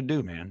what you're gonna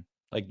do, man.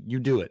 Like you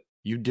do it.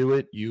 You do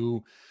it.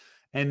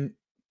 And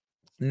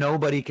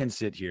nobody can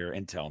sit here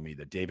and tell me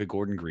that David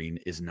Gordon Green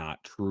is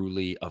not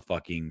truly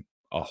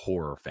a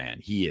horror fan.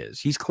 He is.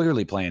 He's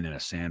clearly playing in a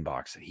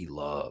sandbox that he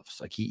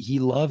loves. Like he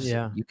loves it.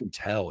 Yeah, You can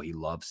tell he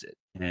loves it.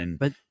 And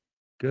but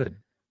good.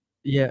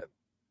 yeah,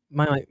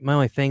 my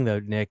only thing though,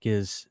 Nick,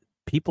 is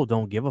people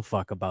don't give a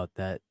fuck about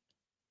that.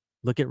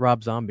 Look at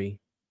Rob Zombie.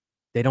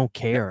 They don't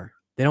Yeah, care.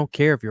 They don't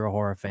care if you're a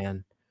horror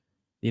fan.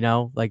 You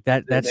know, like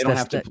that. they don't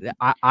have to.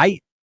 I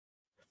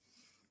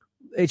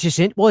it's just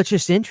it's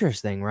just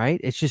interesting, right?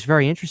 It's just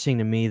very interesting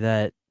to me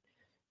that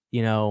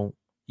you know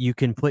you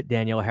can put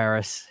Daniel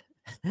Harris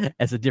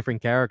as a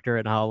different character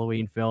in a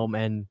Halloween film,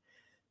 and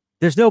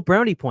there's no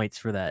brownie points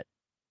for that.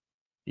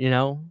 You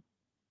know,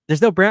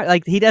 there's no brown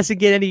like he doesn't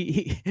get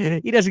any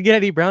he doesn't get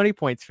any brownie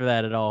points for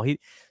that at all.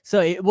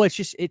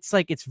 It's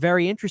like it's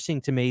very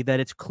interesting to me that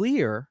it's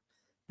clear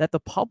that the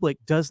public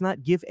does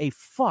not give a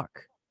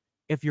fuck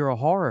if you're a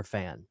horror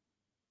fan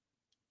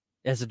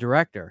as a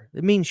director.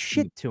 It means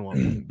shit to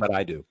them, But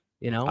I do.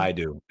 you know? I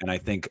do. And I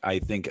think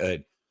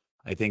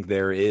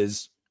there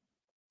is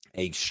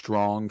a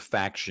strong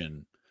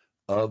faction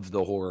of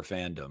the horror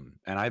fandom.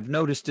 And I've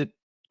noticed it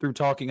through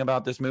talking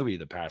about this movie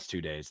the past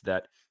 2 days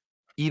that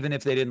even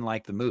if they didn't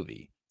like the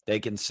movie, they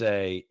can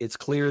say it's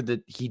clear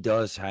that he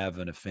does have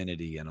an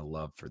affinity and a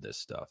love for this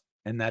stuff.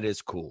 And that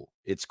is cool.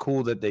 It's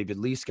cool that they've at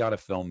least got a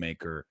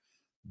filmmaker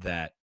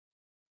that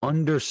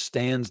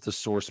understands the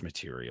source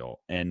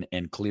material and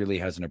clearly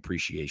has an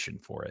appreciation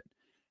for it.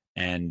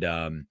 And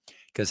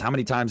because how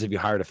many times have you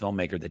hired a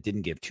filmmaker that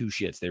didn't give two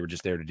shits? They were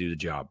just there to do the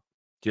job,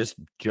 just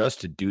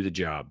to do the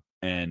job.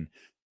 And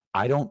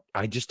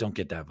I just don't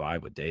get that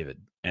vibe with David.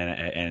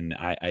 And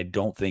I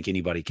don't think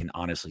anybody can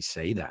honestly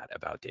say that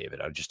about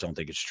David. I just don't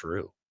think it's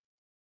true.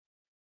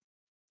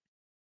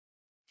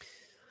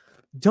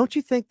 Don't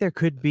you think there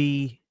could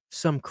be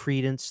some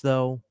credence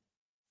though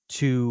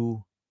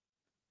to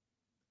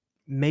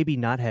maybe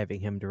not having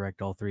him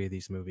direct all 3 of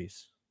these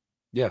movies?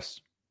 Yes.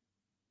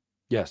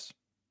 Yes.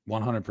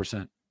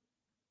 100%.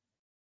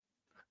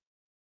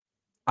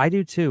 I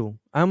do too.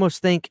 I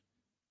almost think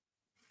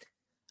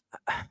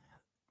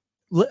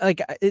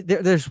like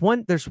there's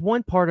one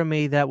part of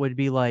me that would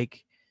be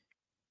like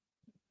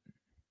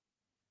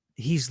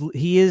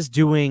he is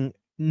doing,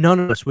 none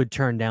of us would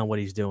turn down what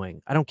he's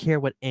doing. I don't care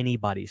what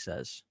anybody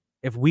says.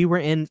 If we were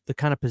in the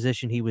kind of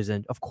position he was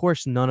in, of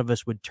course none of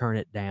us would turn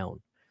it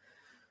down.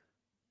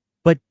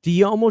 But do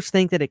you almost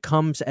think that it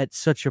comes at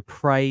such a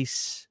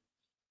price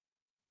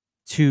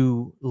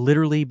to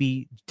literally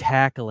be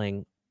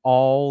tackling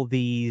all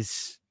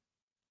these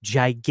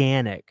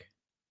gigantic,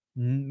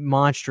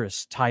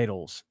 monstrous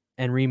titles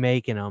and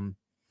remaking them?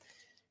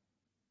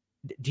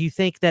 Do you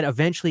think that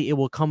eventually it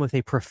will come with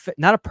a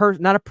not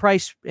a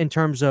price in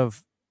terms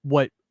of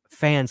what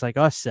fans like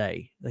us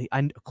say? Like,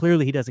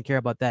 clearly he doesn't care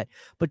about that.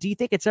 But do you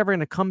think it's ever going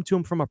to come to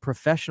him from a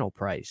professional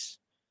price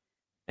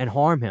and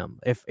harm him?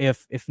 If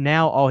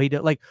now all he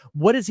does, like,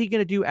 what is he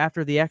going to do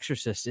after The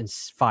Exorcist in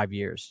 5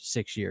 years,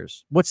 6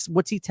 years?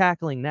 What's he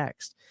tackling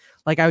next?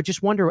 Like, I would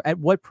just wonder, at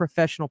what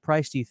professional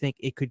price do you think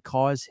it could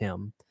cause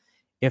him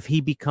if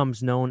he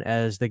becomes known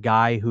as the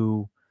guy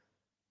who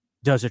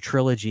does a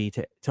trilogy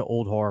to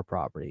old horror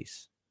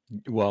properties?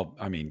 Well,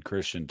 I mean,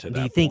 Christian, to Do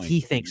you that think point, he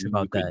thinks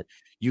about that?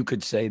 you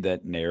could say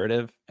that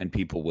narrative, and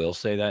people will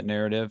say that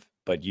narrative,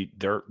 but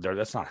they're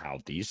that's not how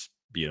these,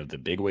 the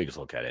big wigs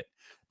look at it.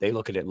 They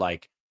look at it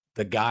like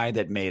the guy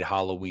that made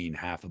Halloween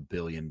 $500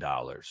 million,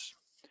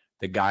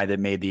 the guy that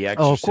made The Oh,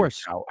 of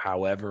Exorcist, course.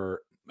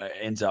 however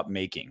ends up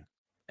making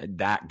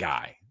that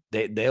guy.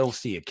 They'll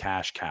see a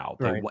cash cow.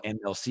 Right. And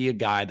they'll see a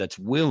guy that's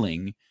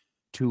willing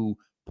to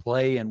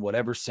play in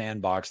whatever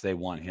sandbox they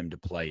want him to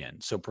play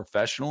in. So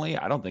professionally,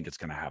 I don't think it's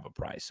going to have a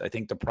price. I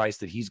think the price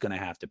that he's going to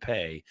have to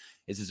pay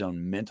is his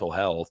own mental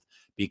health,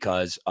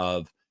 because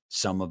of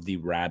some of the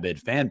rabid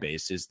fan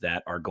bases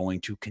that are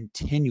going to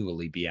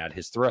continually be at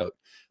his throat.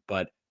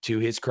 But to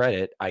his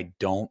credit, I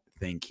don't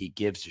think he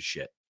gives a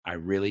shit. I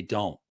really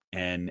don't.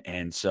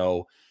 And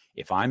so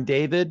if I'm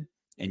David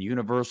and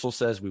Universal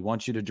says, we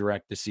want you to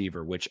direct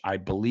Deceiver, which I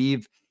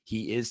believe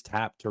he is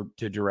tapped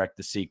to direct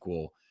the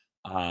sequel.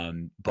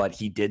 But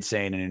he did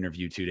say in an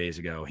interview 2 days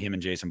ago, him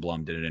and Jason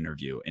Blum did an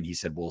interview, and he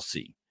said, we'll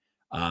see.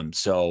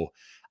 So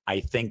I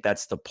think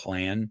that's the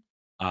plan.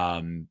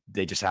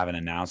 They just haven't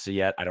announced it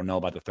yet. I don't know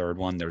about the third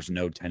one. There's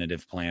no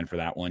tentative plan for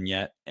that one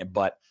yet.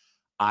 But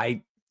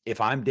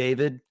if I'm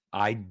David,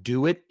 I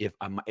do it. If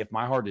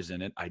my heart is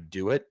in it, I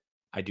do it.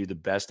 I do the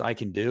best I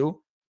can do.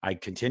 I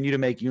continue to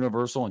make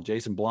Universal and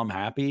Jason Blum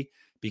happy,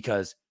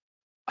 because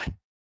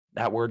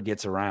that word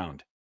gets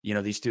around.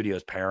 These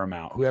studios,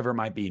 Paramount, whoever it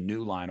might be,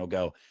 New Line, will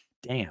go,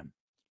 damn,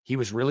 he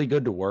was really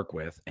good to work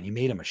with, and he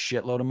made him a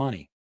shitload of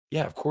money.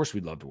 Yeah, of course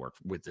we'd love to work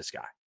with this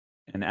guy.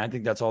 And I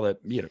think that's all that,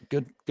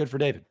 good for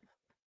David.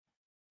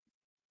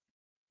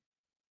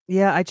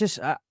 Yeah, I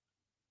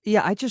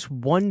just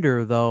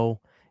wonder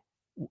though,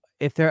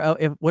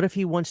 what if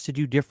he wants to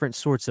do different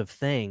sorts of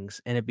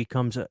things, and it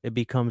becomes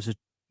a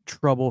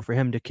trouble for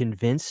him to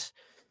convince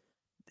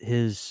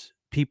his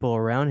people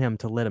around him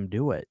to let him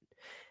do it.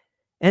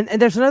 And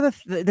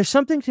there's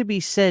something to be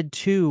said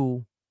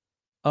too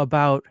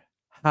about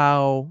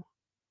how,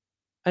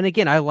 and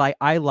again,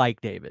 I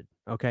like David,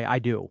 okay? I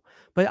do.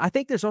 But I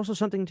think there's also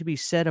something to be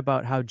said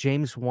about how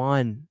James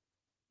Wan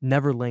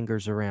never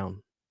lingers around.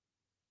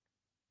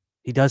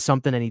 He does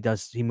something and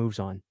he moves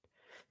on.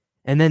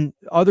 And then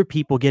other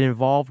people get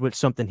involved with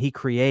something he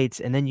creates,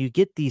 and then you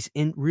get these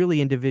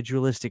really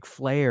individualistic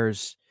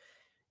flares.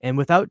 And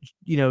without,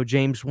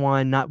 James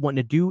Wan not wanting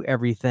to do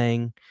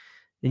everything,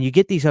 then you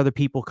get these other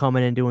people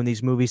coming and doing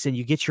these movies, and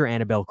you get your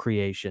Annabelle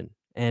creation.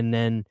 And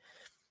then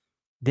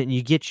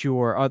you get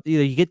your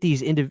you get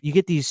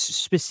these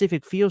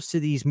specific feels to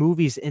these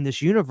movies in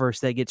this universe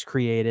that gets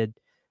created,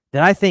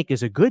 that I think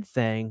is a good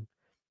thing.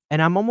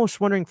 And I'm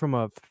almost wondering, from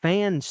a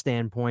fan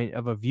standpoint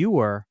of a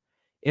viewer,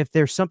 if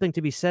there's something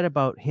to be said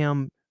about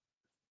him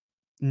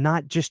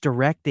not just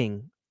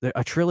directing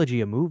a trilogy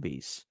of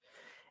movies,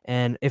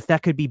 and if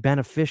that could be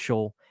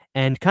beneficial,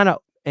 and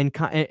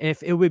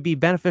if it would be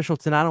beneficial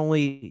to not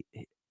only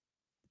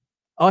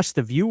us,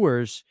 the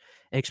viewers,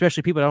 and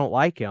especially people that don't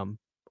like him,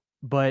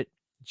 but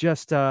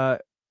just I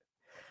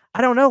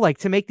don't know, like,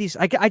 to make these,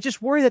 I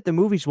just worry that the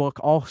movies will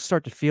all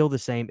start to feel the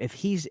same if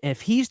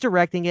he's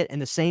directing it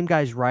and the same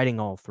guy's writing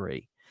all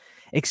 3.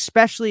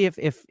 Especially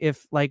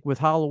if like with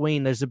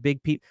Halloween, there's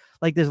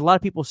there's a lot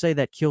of people say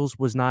that Kills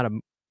was not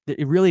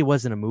it really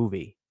wasn't a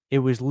movie. It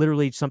was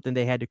literally something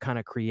they had to kind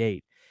of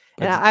create.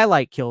 And But I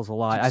like Kills a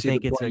lot. you I see the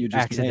think it's point an you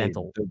just made,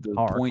 accidental the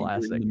horror point you're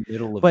classic. in the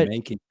middle of But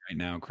making right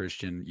now,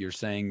 Christian. You're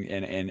saying,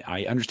 and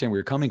I understand where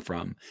you're coming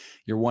from.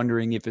 You're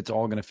wondering if it's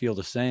all going to feel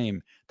the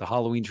same. The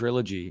Halloween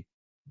trilogy,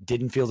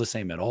 didn't feel the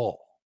same at all.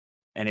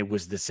 And it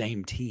was the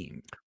same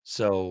team.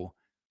 So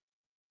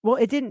Well,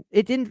 it didn't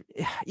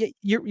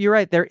you're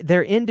right.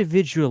 They're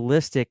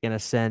individualistic in a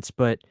sense,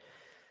 but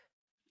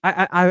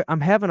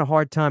I'm having a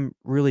hard time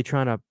really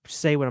trying to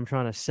say what I'm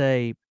trying to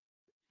say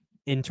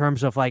in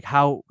terms of like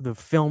how the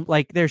film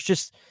like there's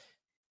just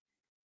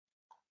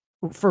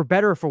for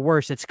better or for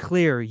worse, it's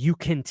clear you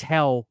can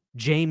tell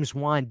James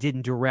Wan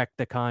didn't direct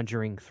The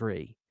Conjuring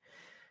 3.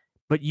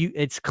 But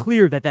it's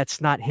clear that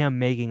that's not him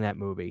making that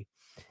movie.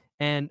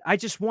 And I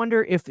just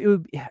wonder if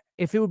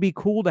it would be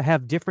cool to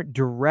have different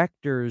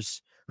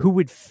directors who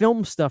would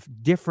film stuff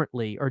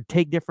differently or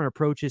take different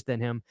approaches than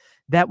him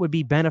that would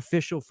be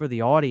beneficial for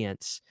the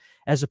audience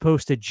as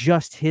opposed to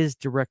just his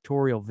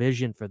directorial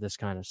vision for this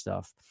kind of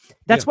stuff. yeah.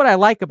 That's what I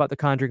like about the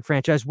Conjuring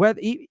franchise.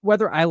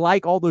 Whether I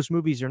like all those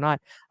movies or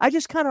not, I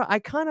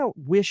kind of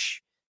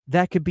wish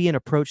that could be an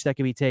approach that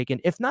could be taken,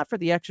 if not for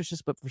The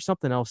Exorcist, but for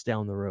something else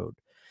down the road.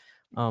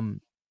 Um,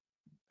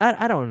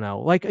 I don't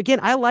know. Like again,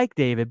 I like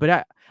David,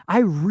 but I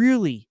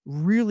really,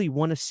 really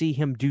want to see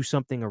him do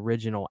something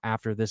original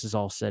after this is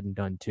all said and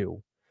done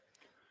too.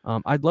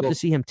 I'd love to Well,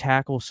 see him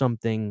tackle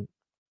something,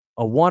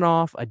 a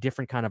one-off, a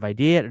different kind of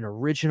idea, an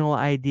original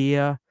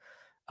idea,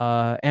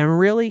 and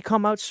really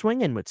come out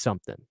swinging with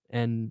something.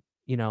 And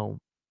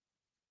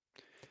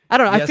I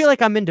don't know. I yes, feel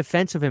like I'm in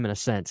defense of him in a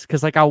sense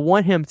because like I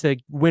want him to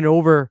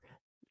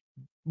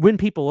win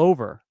people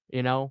over,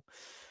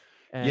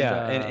 and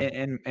yeah,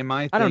 and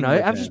my I don't know. thing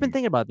with I've just been him,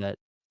 thinking about that.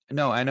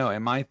 no, I know,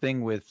 and my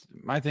thing with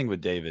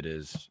David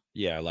is,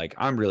 yeah, like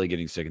I'm really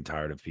getting sick and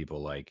tired of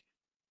people like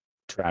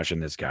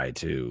trashing this guy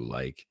too.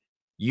 Like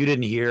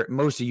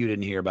most of you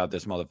didn't hear about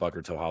this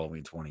motherfucker till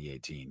Halloween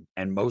 2018,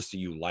 and most of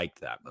you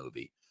liked that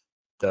movie.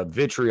 The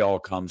vitriol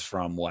comes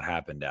from what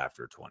happened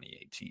after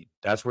 2018.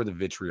 That's where the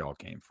vitriol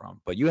came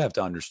from. But you have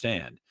to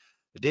understand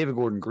that David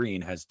Gordon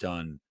Green has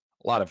done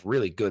a lot of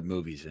really good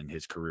movies in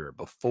his career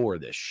before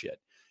this shit.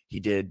 He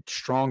did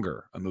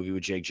Stronger, a movie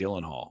with Jake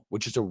Gyllenhaal,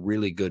 which is a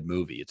really good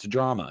movie. It's a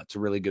drama. It's a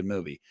really good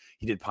movie.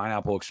 He did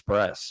Pineapple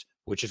Express,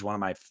 which is one of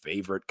my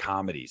favorite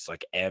comedies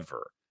like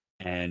ever.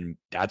 And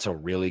that's a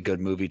really good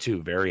movie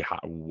too. Very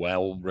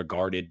well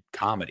regarded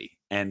comedy.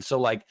 And so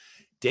like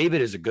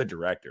David is a good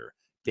director.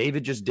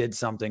 David just did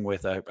something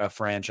with a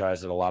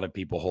franchise that a lot of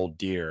people hold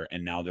dear,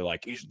 and now they're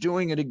like, he's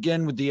doing it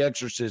again with The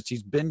Exorcist.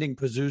 He's bending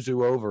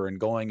Pazuzu over and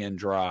going in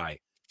dry.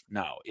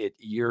 No,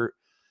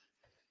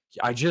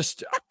 I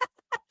just,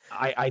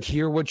 I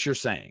hear what you're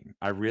saying.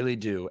 I really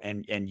do,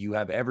 and you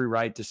have every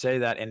right to say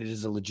that, and it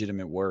is a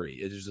legitimate worry.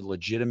 It is a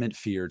legitimate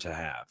fear to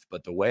have.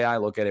 But the way I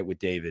look at it with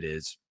David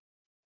is,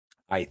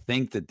 I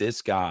think that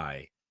this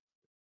guy,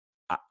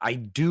 I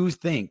do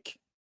think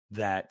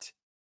that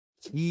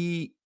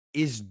he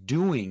is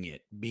doing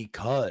it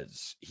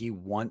because he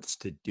wants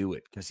to do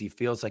it, because he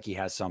feels like he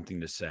has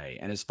something to say.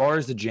 And as far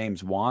as the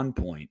James Wan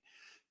point,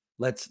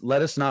 let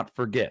us not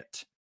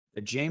forget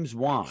that James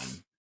Wan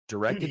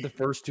directed the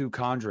first two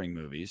Conjuring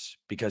movies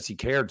because he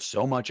cared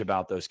so much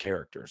about those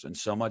characters and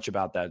so much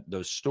about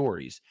those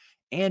stories.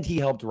 And he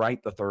helped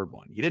write the third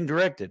one. He didn't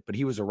direct it, but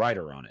he was a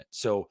writer on it.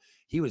 So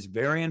he was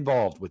very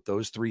involved with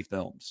those three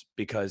films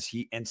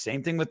and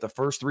same thing with the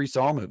first three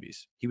Saw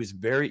movies.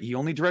 He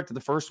only directed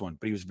the first one,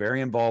 but he was very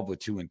involved with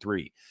 2 and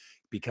 3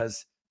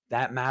 because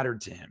that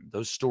mattered to him.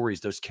 Those stories,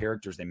 those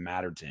characters, they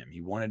mattered to him. He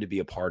wanted to be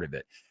a part of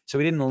it. So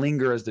he didn't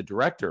linger as the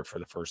director for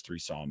the first three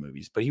Saw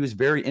movies, but he was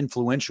very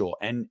influential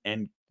and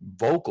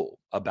vocal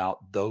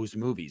about those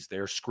movies,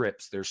 their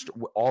scripts,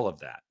 all of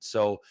that.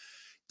 So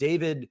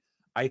David,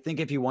 I think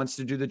if he wants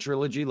to do the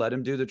trilogy, let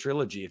him do the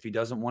trilogy. If he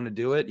doesn't want to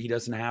do it, he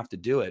doesn't have to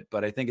do it.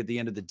 But I think at the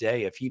end of the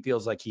day, if he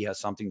feels like he has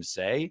something to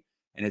say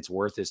and it's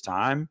worth his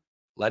time,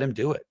 let him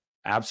do it.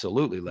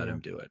 Absolutely, let Yeah. him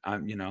do it.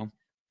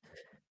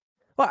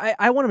 Well,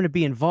 I want him to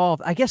be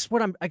involved.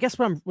 What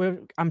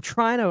I'm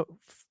trying to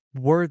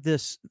word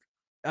this.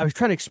 I was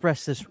trying to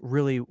express this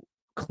really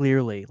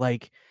clearly.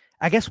 Like,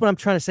 I guess what I'm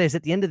trying to say is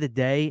at the end of the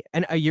day,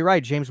 and you're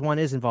right, James Wan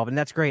is involved, and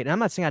that's great. And I'm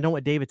not saying I don't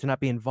want David to not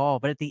be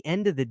involved, but at the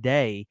end of the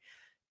day,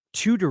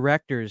 two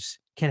directors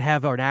can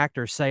have an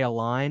actor say a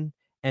line,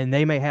 and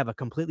they may have a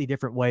completely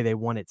different way they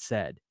want it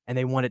said, and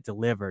they want it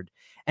delivered.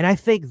 And I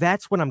think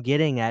that's what I'm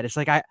getting at. It's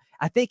like I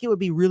think it would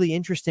be really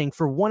interesting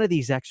for one of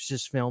these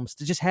Exorcist films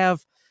to just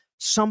have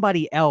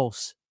somebody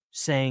else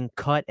saying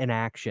cut and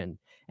action.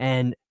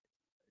 And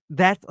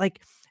that like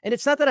and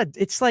it's not that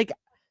it's like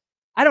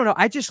I don't know.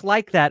 I just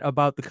like that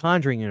about the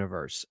Conjuring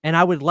universe. And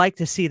I would like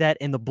to see that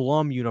in the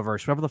Blum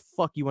universe, whatever the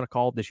fuck you want to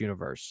call this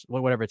universe,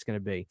 whatever it's going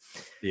to be.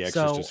 The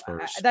So Exorcist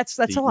verse, that's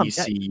the all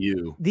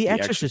ECU, the the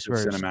Exorcist Exorcist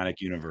verse.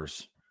 cinematic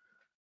universe.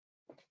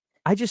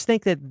 I just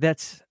think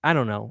that's I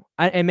don't know.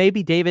 And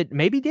maybe David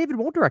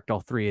won't direct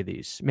all three of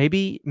these.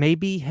 Maybe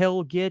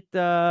he'll get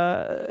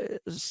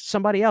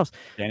somebody else.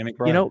 Danny You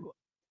McBride. know,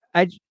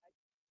 I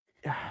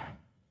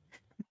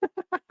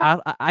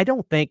I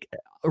don't think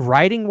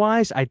writing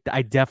wise, I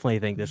definitely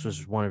think this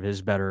was one of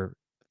his better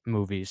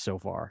movies so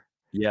far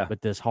Yeah.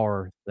 with this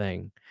horror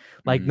thing.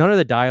 Like Mhm. none of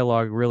the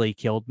dialogue really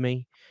killed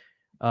me.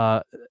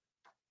 Uh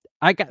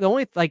I got the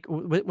only like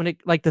when it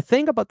like the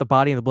thing about the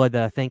body and the blood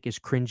that I think is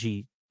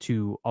cringy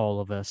to all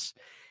of us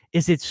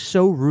is it's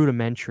so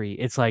rudimentary.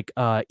 It's like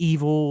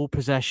evil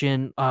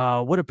possession.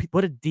 What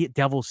did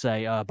devil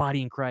say?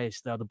 Body in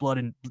Christ, the blood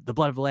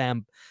of the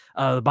lamb,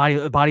 the body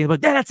of the blood.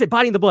 Yeah, that's it.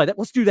 Body in the blood.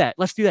 Let's do that.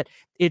 Let's do that.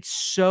 It's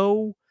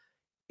so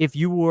if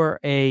you were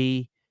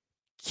a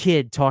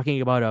kid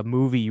talking about a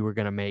movie you were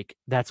going to make,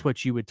 that's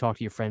what you would talk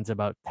to your friends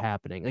about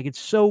happening. Like it's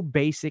so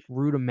basic,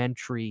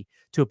 rudimentary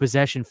to a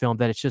possession film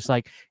that it's just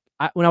like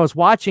when I was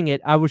watching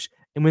it, and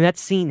when that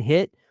scene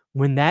hit,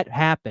 when that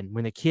happened,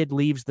 when the kid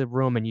leaves the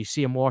room and you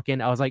see him walk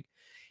in, I was like,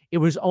 it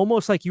was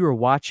almost like you were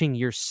watching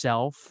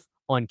yourself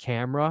on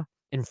camera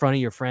in front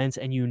of your friends,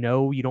 and you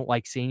don't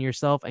like seeing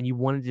yourself, and you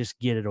want to just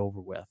get it over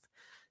with.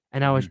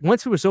 And I was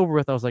once it was over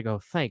with, I was like, oh,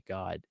 thank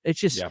God. It's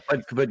just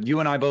but you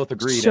and I both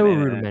agreed, so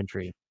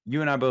rudimentary.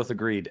 You and I both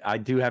agreed. I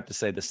do have to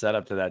say the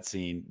setup to that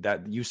scene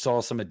that you saw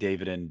some of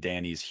David and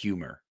Danny's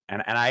humor.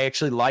 And I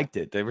actually liked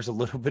it. There was a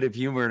little bit of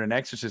humor in an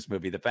Exorcist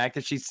movie. The fact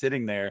that she's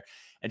sitting there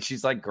and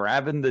she's like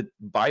grabbing the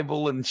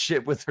Bible and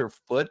shit with her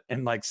foot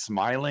and like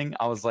smiling.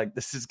 I was like,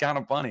 this is kind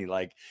of funny.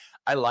 Like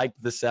I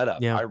liked the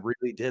setup. Yeah. I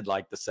really did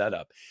like the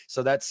setup.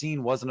 So that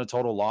scene wasn't a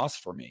total loss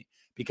for me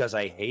because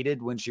I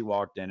hated when she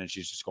walked in and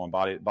she's just going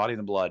body in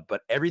the blood.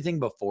 But everything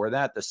before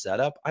that, the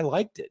setup, I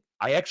liked it.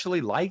 I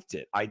actually liked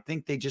it. I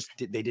think they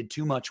did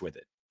too much with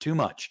it. Too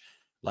much.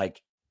 Like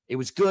it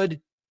was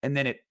good and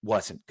then it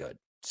wasn't good.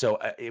 So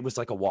it was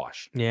like a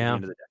wash. Yeah. At the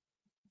end of the day.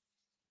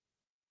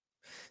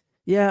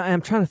 Yeah,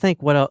 I'm trying to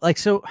think what else. Like,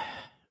 so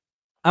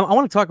I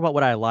want to talk about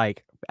what I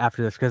like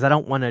after this because I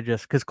don't want to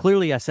because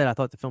clearly I said I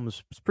thought the film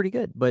was pretty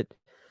good, but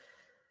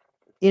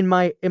in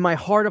my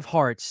heart of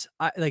hearts,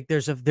 I like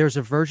there's a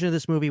version of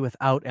this movie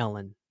without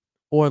Ellen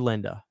or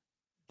Linda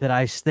that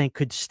I think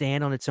could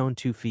stand on its own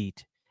 2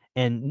 feet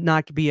and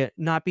not be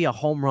a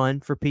home run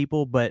for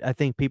people, but I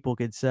think people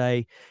could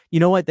say, you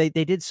know what, they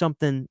did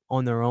something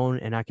on their own,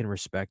 and I can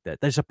respect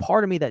that. There's a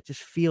part of me that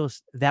just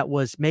feels that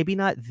was maybe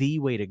not the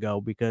way to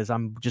go because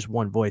I'm just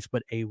one voice,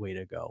 but a way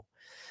to go.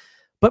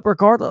 But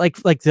regardless,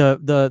 like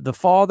the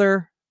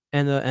father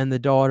and the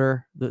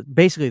daughter,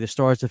 basically the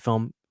stars of the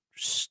film,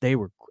 they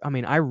were. I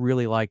mean, I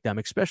really like them,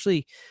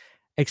 especially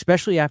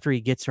after he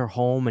gets her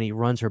home and he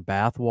runs her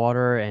bath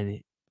water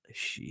and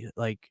she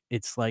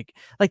it's like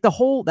that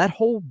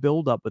whole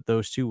build up with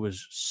those two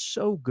was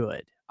so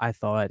good, I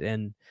thought.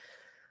 And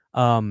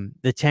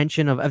the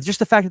tension of just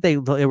the fact that they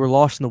were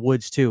lost in the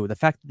woods too, the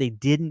fact that they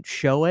didn't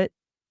show it,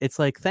 it's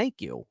like,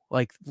 thank you.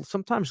 Like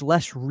sometimes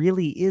less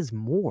really is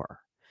more.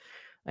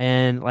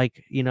 And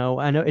like, I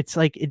know it's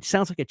like it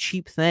sounds like a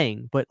cheap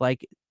thing, but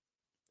like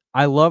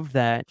I love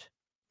that.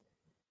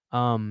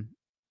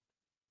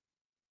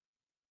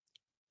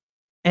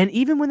 And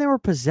even when they were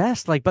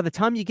possessed, like by the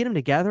time you get them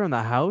together in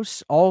the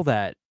house, all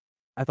that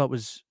I thought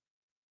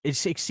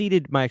it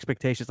exceeded my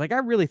expectations. Like I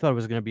really thought it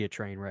was going to be a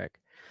train wreck.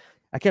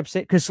 I kept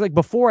saying, because like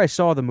before I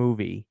saw the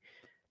movie,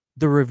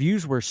 the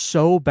reviews were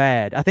so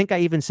bad. I think I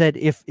even said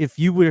if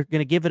you were going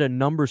to give it a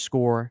number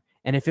score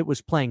and if it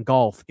was playing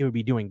golf, it would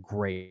be doing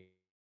great.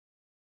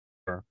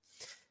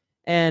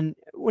 And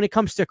when it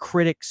comes to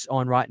critics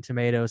on Rotten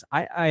Tomatoes,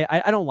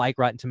 I don't like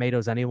Rotten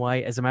Tomatoes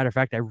anyway. As a matter of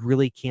fact, I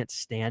really can't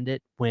stand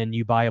it when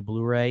you buy a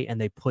Blu-ray and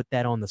they put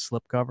that on the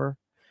slipcover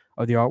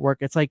or the artwork.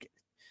 It's like,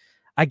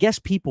 I guess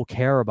people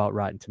care about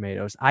Rotten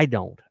Tomatoes. I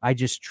don't. I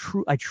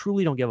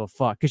truly don't give a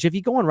fuck. Because if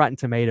you go on Rotten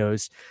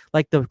Tomatoes,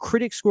 like the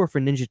critic score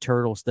for Ninja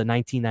Turtles, the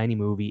 1990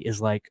 movie,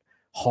 is like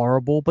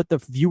horrible, but the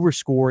viewer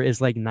score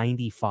is like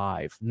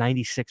 95,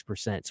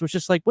 96%. So it's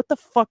just like, what the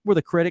fuck were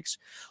the critics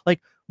like?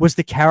 Was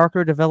the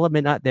character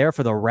development not there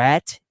for the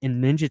rat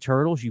in Ninja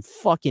Turtles? You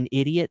fucking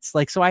idiots.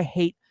 Like, so I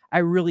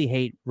really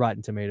hate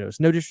Rotten Tomatoes.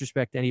 No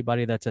disrespect to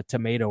anybody that's a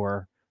tomato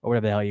or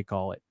whatever the hell you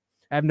call it.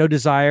 I have no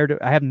desire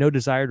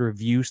to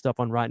review stuff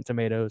on Rotten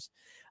Tomatoes.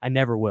 I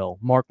never will.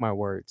 Mark my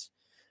words.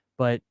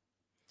 But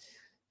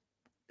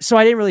so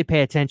I didn't really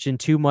pay attention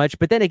too much.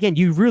 But then again,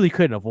 you really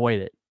couldn't avoid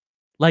it.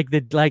 Like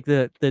the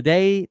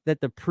day that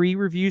the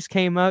pre-reviews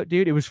came out,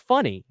 dude, it was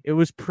funny. It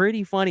was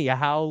pretty funny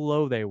how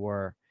low they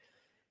were.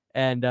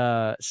 And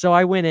so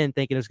I went in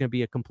thinking it was going to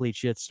be a complete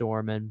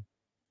shitstorm.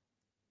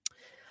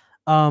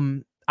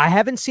 And I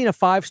haven't seen a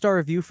 5-star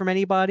review from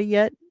anybody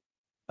yet.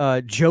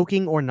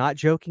 Joking or not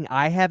joking,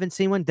 I haven't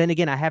seen one. Then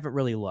again, I haven't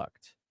really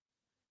looked.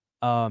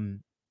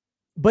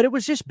 But it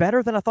was just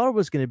better than I thought it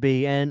was going to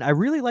be. And I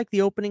really like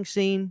the opening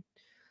scene.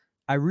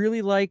 I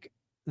really like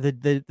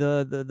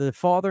the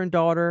father and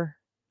daughter.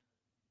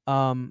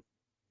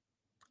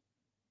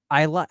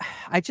 I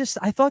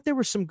thought there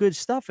was some good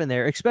stuff in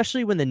there,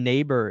 especially when the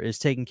neighbor is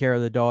taking care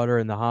of the daughter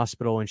in the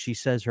hospital and she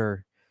says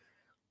her,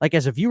 like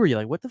as a viewer, you're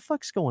like, what the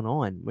fuck's going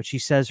on? When she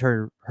says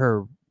her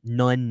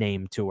nun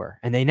name to her,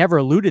 and they never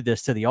alluded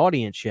this to the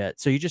audience yet.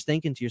 So you're just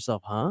thinking to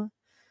yourself, huh?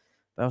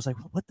 But I was like,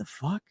 what the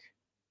fuck?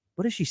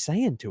 What is she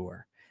saying to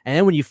her? And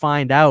then when you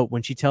find out,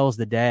 when she tells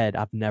the dad,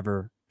 I've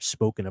never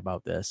spoken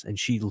about this. And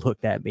she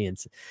looked at me and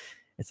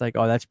it's like,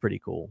 oh, that's pretty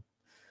cool.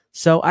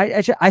 So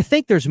I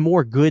think there's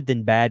more good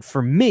than bad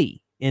for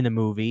me in the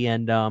movie.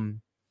 And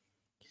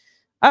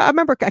I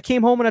remember I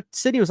came home and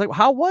Sydney was like,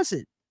 "How was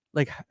it?"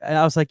 Like, and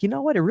I was like, "You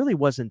know what? It really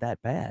wasn't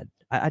that bad.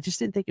 I just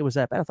didn't think it was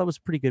that bad. I thought it was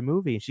a pretty good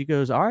movie." And she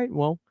goes, "All right,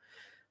 well,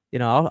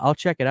 I'll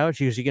check it out."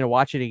 She goes, "You gonna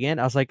watch it again?"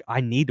 I was like,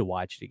 "I need to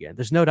watch it again.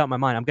 There's no doubt in my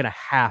mind. I'm gonna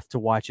have to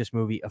watch this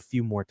movie a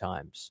few more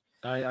times."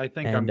 I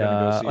think I'm And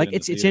gonna go see it like in the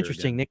it's theater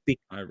interesting, again. Nick.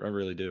 I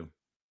really do.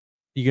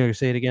 You gonna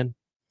say it again?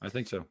 I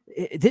think so.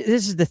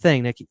 This is the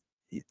thing, Nick.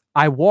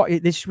 I walk.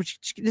 This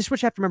is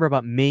what you have to remember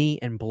about me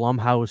and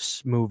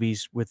Blumhouse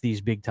movies with these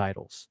big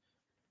titles.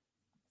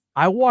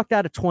 I walked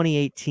out of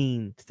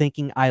 2018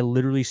 thinking I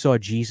literally saw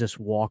Jesus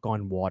walk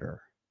on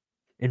water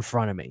in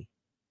front of me.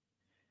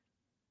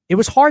 It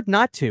was hard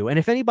not to. And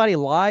if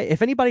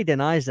anybody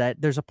denies that,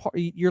 there's a part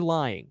you're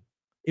lying.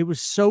 It was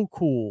so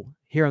cool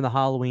hearing the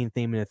Halloween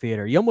theme in the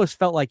theater. You almost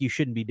felt like you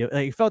shouldn't be doing.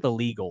 Like, it felt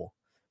illegal,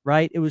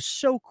 right? It was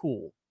so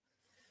cool.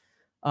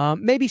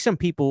 Maybe some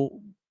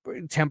people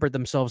tempered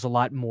themselves a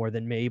lot more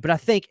than me, but I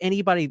think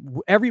everybody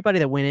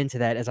that went into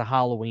that as a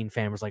Halloween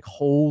fan was like,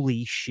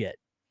 "Holy shit!"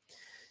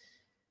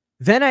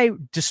 Then I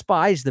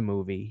despised the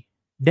movie.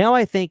 Now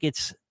I think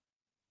it's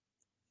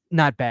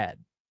not bad.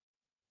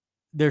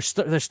 There's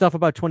stuff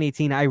about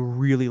 2018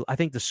 I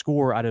think the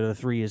score out of the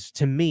three is,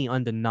 to me,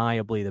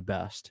 undeniably the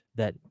best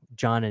that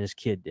John and his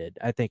kid did.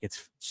 I think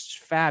it's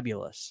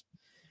fabulous.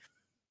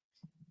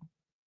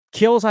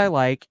 Kills I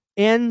like.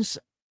 Ends,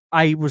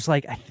 I was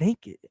like, I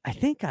think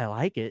I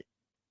like it.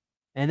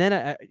 And then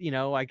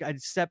I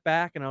stepped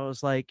back and I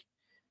was like,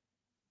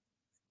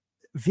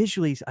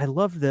 visually, I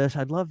love this,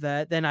 I love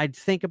that. Then I'd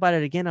think about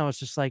it again. I was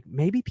just like,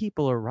 maybe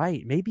people are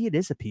right. Maybe it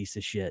is a piece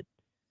of shit,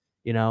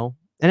 you know?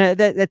 And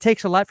that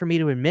takes a lot for me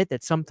to admit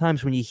that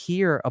sometimes when you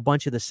hear a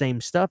bunch of the same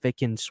stuff, it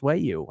can sway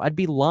you. I'd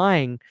be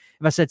lying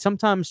if I said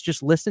sometimes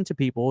just listen to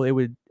people.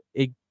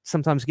 It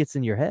sometimes gets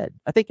in your head.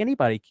 I think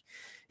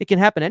it can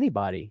happen to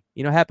anybody.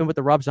 It happened with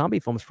the Rob Zombie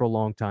films for a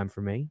long time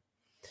for me.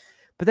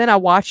 But then I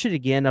watched it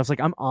again. I was like,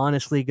 I'm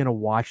honestly going to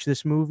watch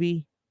this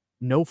movie.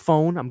 No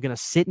phone. I'm going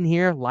to sit in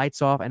here, lights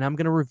off, and I'm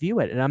going to review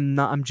it. And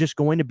I'm just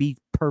going to be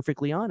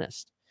perfectly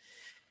honest.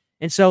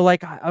 And so,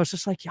 like, I was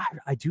just like, yeah,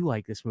 I do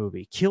like this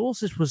movie.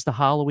 Kills was the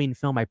Halloween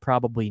film I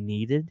probably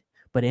needed,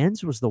 but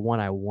Ends was the one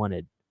I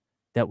wanted.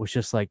 That was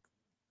just like,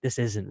 this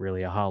isn't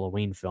really a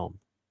Halloween film,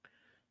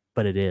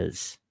 but it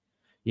is,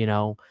 you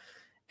know?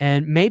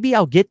 And maybe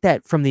I'll get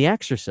that from The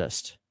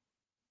Exorcist.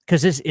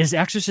 Because is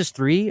Exorcist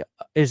 3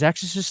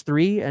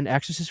 an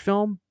Exorcist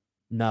film?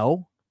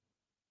 No.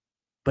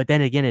 But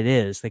then again, it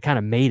is. They kind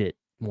of made it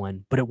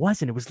one, but it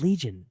wasn't. It was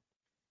Legion.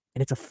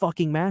 And it's a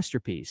fucking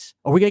masterpiece.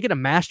 Are we going to get a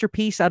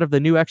masterpiece out of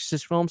the new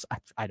Exorcist films?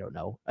 I don't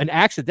know. An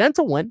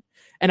accidental one.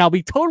 And I'll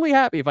be totally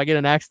happy if I get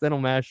an accidental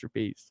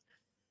masterpiece.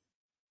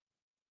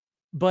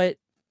 But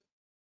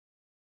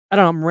I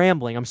don't know. I'm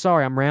rambling. I'm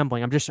sorry. I'm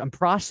rambling. I'm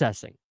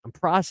processing. I'm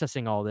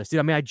processing all this. Dude,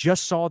 I mean, I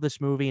just saw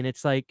this movie and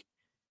it's like,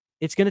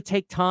 it's going to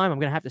take time. I'm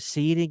going to have to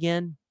see it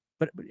again.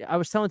 But I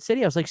was telling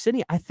City, I was like,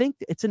 City, I think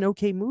it's an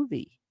okay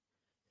movie.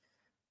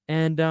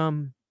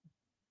 And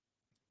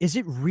is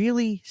it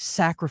really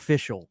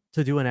sacrificial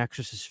to do an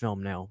Exorcist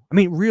film now? I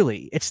mean,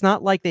 really, it's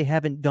not like they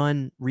haven't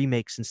done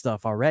remakes and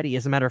stuff already.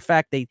 As a matter of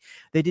fact, they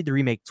did the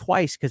remake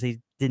twice because they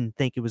didn't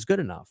think it was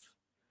good enough.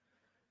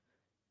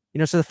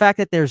 So the fact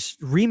that there's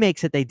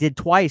remakes that they did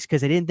twice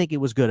because they didn't think it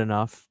was good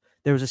enough.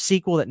 There was a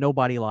sequel that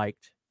nobody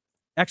liked.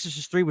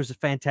 Exorcist 3 was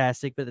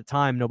fantastic, but at the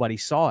time nobody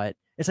saw it.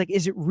 It's like,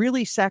 is it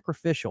really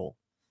sacrificial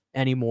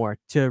anymore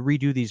to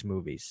redo these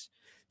movies?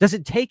 Does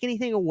it take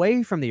anything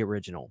away from the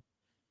original?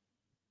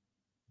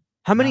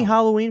 How many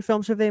Halloween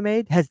films have they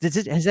made? Has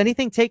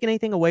anything taken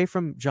anything away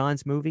from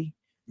John's movie?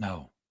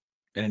 No,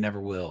 and it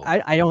never will.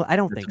 I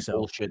don't think so.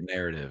 Bullshit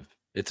narrative.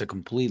 It's a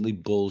completely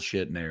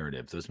bullshit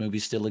narrative. Those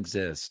movies still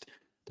exist.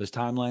 Those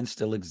timelines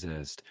still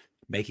exist.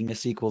 Making a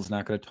sequel is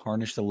not going to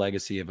tarnish the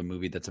legacy of a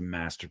movie that's a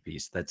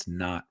masterpiece. That's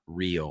not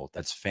real.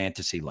 That's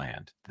fantasy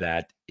land.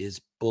 That is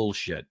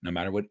bullshit. No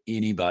matter what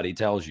anybody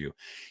tells you,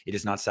 it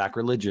is not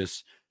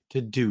sacrilegious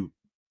to do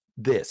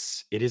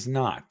this. It is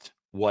not.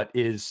 What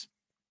is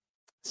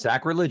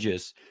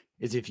sacrilegious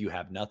is if you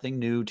have nothing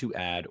new to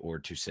add or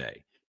to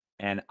say.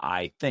 And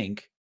I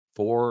think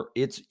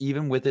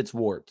even with its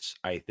warts,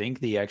 I think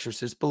The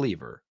Exorcist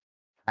Believer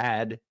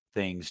had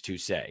things to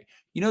say.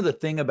 The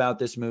thing about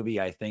this movie,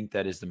 I think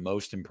that is the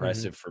most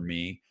impressive for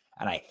me,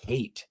 and I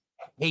hate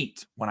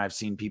when I've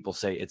seen people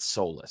say it's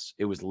soulless.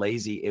 It was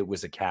lazy. It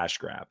was a cash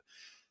grab.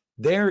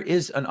 There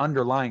is an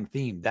underlying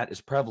theme that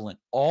is prevalent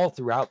all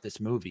throughout this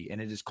movie,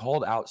 and it is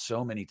called out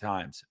so many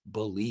times.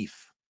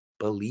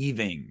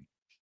 Believing,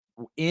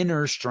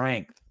 inner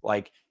strength.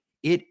 Like,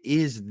 it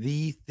is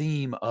the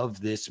theme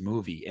of this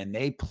movie, and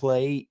they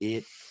play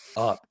it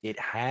up. It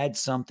had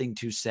something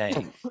to say.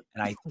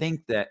 And I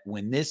think that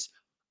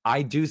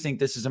I do think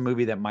this is a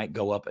movie that might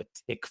go up a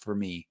tick for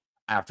me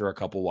after a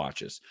couple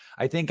watches.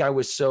 I think I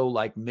was so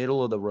like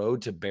middle of the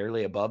road to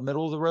barely above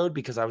middle of the road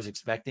because I was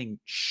expecting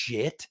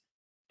shit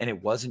and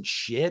it wasn't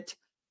shit.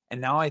 And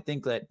now I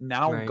think that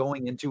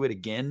going into it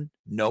again,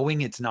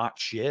 knowing it's not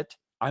shit,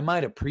 I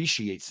might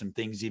appreciate some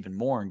things even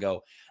more and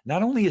go,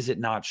 not only is it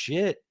not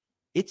shit,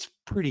 it's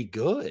pretty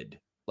good.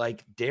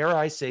 like, dare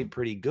I say,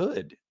 pretty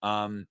good.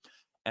 And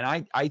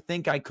I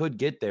think I could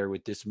get there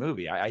with this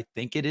movie. I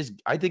think it is.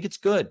 I think it's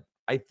good.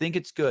 I think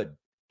it's good.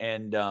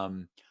 And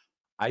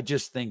I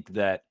just think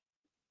that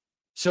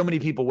so many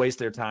people waste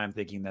their time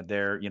thinking that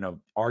they're,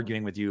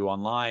 arguing with you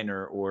online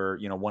or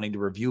wanting to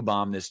review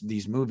bomb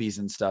these movies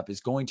and stuff is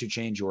going to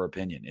change your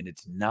opinion. And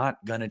it's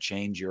not going to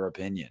change your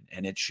opinion.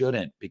 And it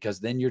shouldn't, because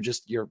then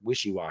you're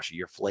wishy-washy,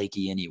 you're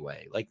flaky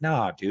anyway. Like,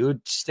 nah,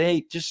 dude,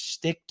 just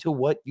stick to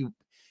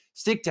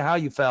how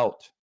you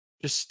felt.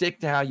 Just stick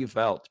to how you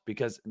felt,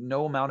 because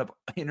no amount of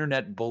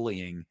internet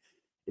bullying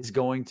is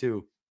going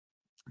to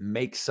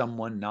make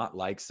someone not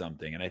like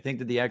something. And I think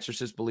that The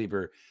Exorcist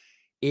Believer,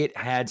 it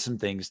had some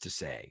things to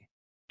say.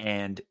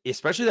 And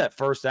especially that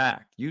first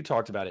act, you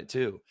talked about it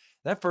too.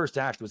 That first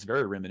act was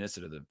very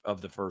reminiscent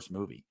of the first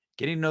movie.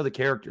 Getting to know the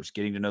characters,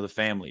 getting to know the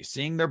family,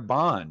 seeing their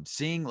bond,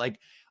 seeing, like,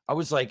 I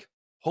was like,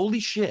 holy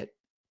shit,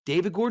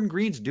 David Gordon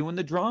Green's doing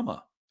the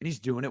drama and he's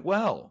doing it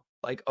well.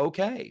 Like,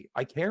 okay,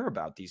 I care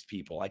about these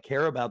people. I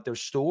care about their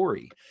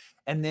story.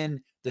 And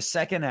then the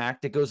second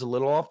act, it goes a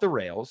little off the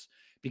rails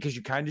because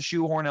you kind of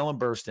shoehorn Ellen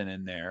Burstyn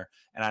in there.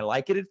 And I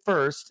like it at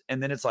first.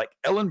 And then it's like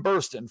Ellen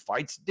Burstyn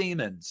fights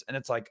demons. And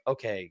it's like,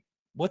 okay,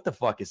 what the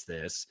fuck is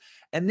this?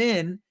 And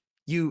then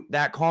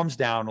that calms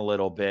down a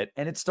little bit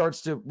and it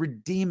starts to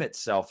redeem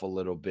itself a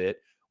little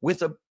bit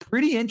with a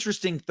pretty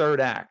interesting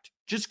third act.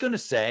 Just gonna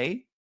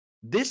say,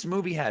 this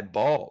movie had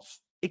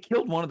balls. It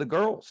killed one of the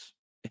girls.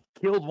 It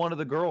killed one of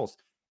the girls.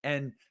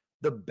 And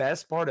the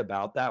best part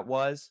about that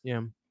was,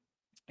 Yeah.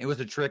 it was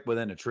a trick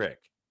within a trick.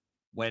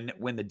 When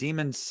the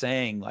demon's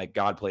saying, like,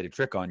 God played a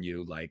trick on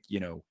you, like,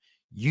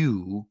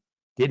 you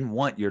didn't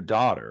want your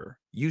daughter.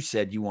 You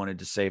said you wanted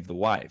to save the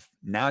wife.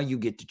 Now you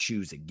get to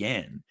choose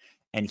again.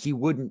 And he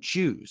wouldn't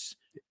choose.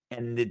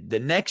 And the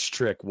next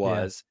trick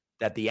was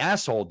that the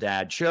asshole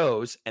dad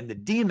chose, and the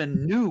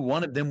demon knew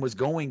one of them was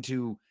going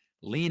to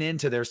lean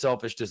into their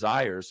selfish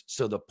desires.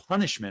 So the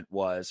punishment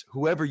was,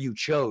 whoever you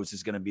chose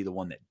is going to be the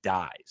one that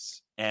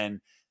dies.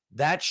 And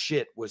that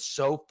shit was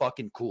so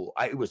fucking cool.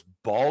 It was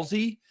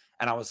ballsy.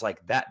 And I was like,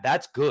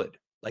 that's good.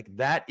 Like,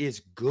 that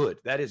is good.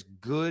 That is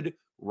good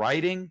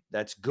writing.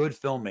 That's good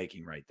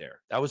filmmaking right there.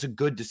 That was a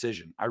good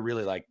decision. I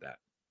really like that.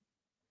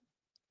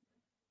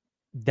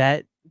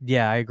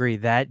 Yeah, I agree.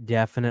 That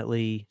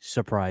definitely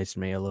surprised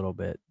me a little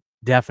bit.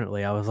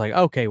 Definitely. I was like,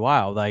 okay,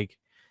 wow. Like,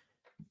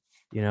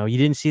 you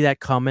didn't see that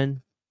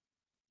coming.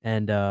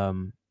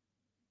 And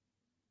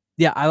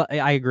yeah,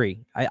 I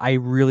agree. I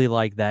really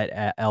like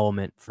that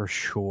element for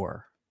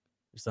sure.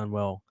 It's done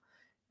well.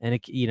 And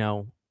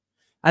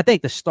I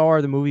think the star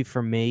of the movie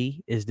for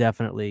me is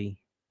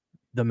definitely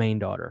the main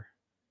daughter.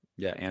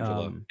 Yeah,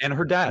 Angela. And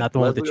her dad, Not the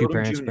one with the Leslie two Odom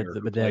parents, but Jr.,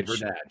 who but played that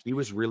her dad. He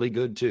was really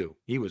good too.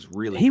 He was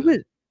really he good. was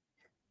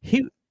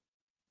he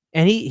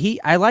and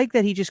he I like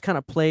that he just kind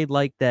of played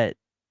like that.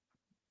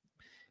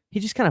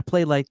 He just kind of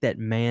played like that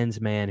man's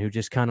man who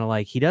just kind of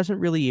like, he doesn't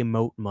really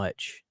emote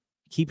much.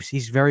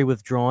 He's very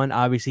withdrawn.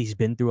 Obviously, he's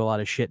been through a lot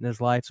of shit in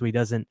his life, so he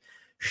doesn't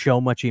show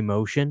much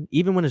emotion.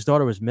 Even when his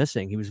daughter was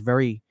missing, he was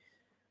very,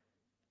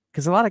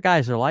 because a lot of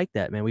guys are like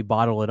that, man. We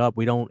bottle it up.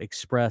 We don't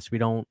express. We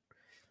don't,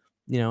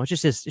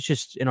 it's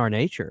just in our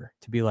nature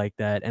to be like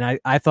that. And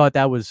I thought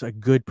that was a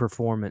good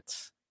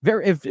performance.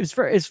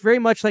 It's very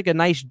much like a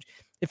nice.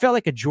 It felt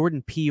like a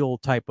Jordan Peele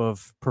type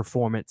of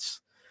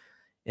performance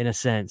in a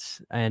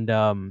sense, and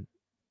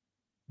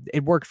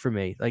it worked for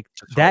me. Like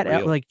Just felt that,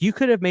 real. like you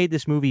could have made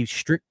this movie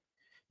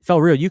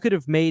felt real. You could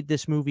have made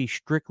this movie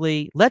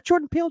strictly, let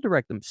Jordan Peele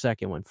direct the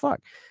second one.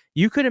 Fuck.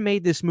 You could have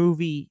made this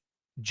movie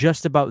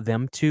just about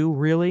them two,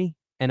 really,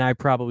 and I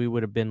probably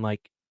would have been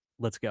like,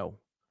 let's go.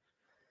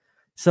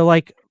 So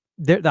like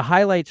the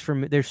highlights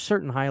from there's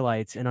certain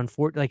highlights, and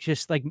unfortunately, like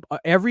just like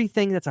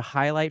everything that's a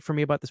highlight for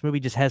me about this movie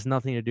just has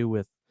nothing to do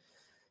with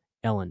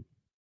Ellen.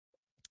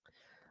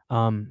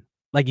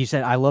 Like you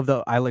said, I like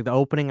the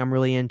opening. I'm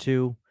really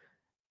into.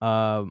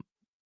 Um,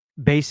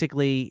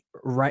 basically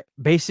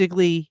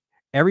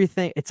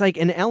everything. It's like,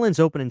 and Ellen's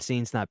opening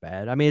scene's not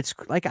bad. I mean, it's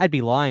like, I'd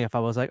be lying if I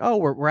was like, oh,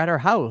 we're at her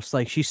house,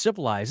 like she's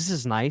civilized, this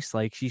is nice,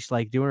 like she's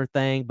like doing her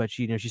thing, but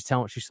she's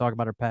talking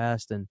about her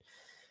past. And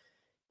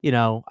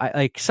I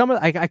like some of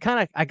I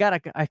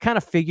kind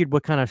of figured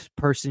what kind of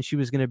person she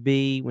was going to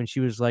be when she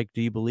was like,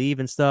 do you believe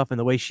and stuff, and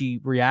the way she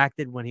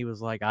reacted when he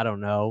was like, I don't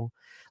know.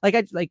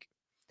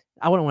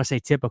 I wouldn't want to say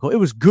typical. It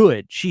was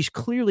good. She's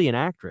clearly an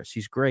actress,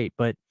 she's great,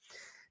 but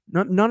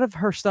none of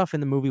her stuff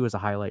in the movie was a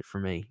highlight for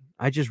me.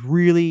 I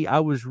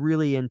was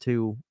really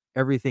into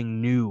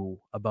everything new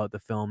about the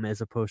film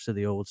as opposed to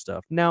the old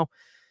stuff. Now,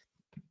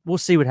 we'll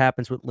see what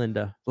happens with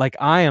Linda. Like,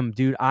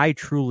 dude,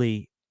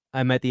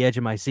 I'm at the edge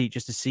of my seat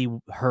just to see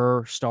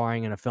her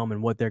starring in a film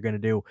and what they're going to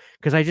do.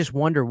 Because I just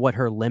wonder what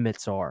her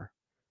limits are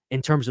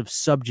in terms of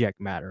subject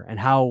matter and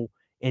how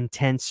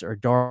intense or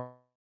dark.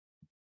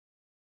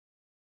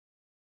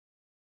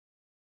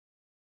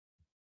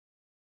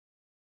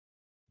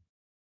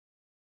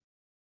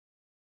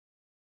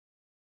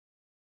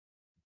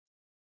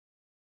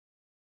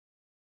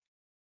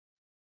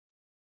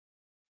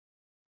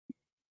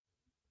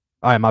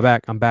 All right, my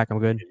back. I'm back. I'm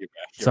good.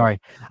 Sure. Sorry.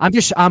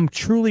 I'm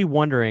truly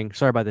wondering.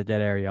 Sorry about the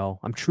dead air, y'all.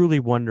 I'm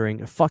truly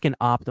wondering. Fucking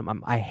Optum.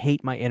 I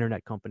hate my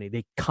internet company.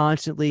 They're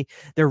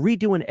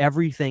redoing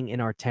everything in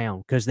our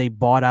town because they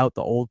bought out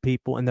the old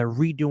people and they're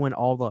redoing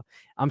all the.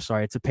 I'm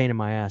sorry. It's a pain in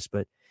my ass,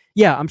 but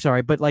yeah, I'm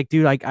sorry. But like,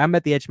 dude, like I'm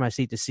at the edge of my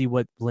seat to see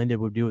what Linda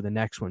would do with the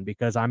next one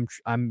because I'm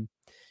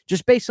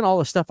just based on all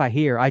the stuff I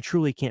hear. I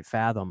truly can't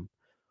fathom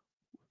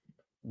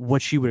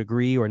what she would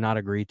agree or not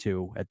agree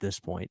to at this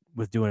point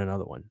with doing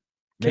another one.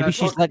 Can I Maybe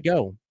she's talk? let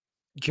go.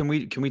 Can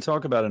we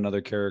talk about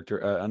another character,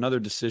 another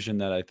decision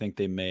that I think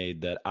they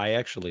made that I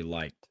actually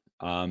liked?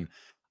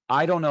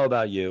 I don't know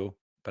about you,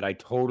 but I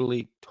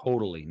totally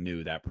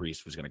knew that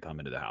priest was going to come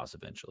into the house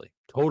eventually.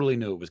 Totally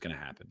knew it was going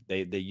to happen.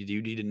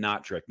 You did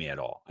not trick me at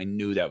all. I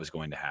knew that was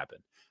going to happen.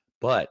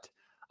 But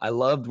I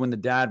loved when the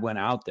dad went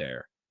out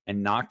there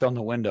and knocked on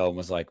the window and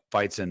was like,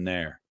 "Fights in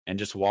there," and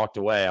just walked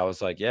away. I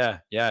was like, "Yeah,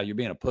 yeah, you're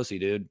being a pussy,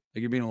 dude. Like,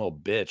 you're being a little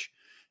bitch."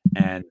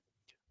 And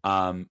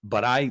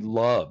but I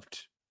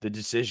loved the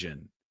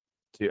decision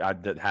to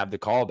have the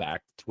callback,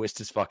 twist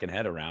his fucking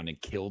head around and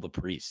kill the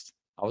priest.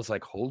 I was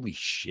like, holy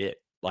shit.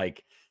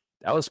 Like,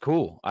 that was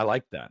cool. I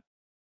liked that.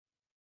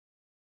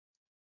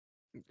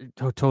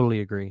 Totally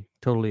agree.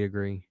 Totally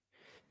agree.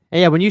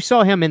 And yeah, when you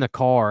saw him in the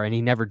car and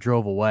he never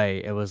drove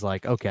away, it was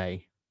like,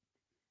 okay,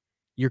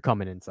 you're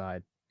coming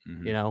inside.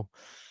 Mhm. You know?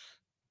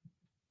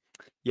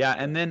 Yeah,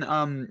 and then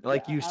Yeah,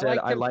 like you I said,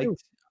 liked him too.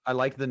 I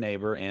liked the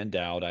neighbor and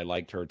Dowd. I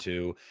liked her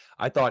too.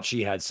 I thought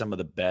she had some of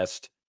the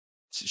best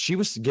she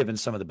was given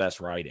some of the best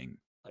writing.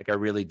 Like I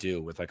really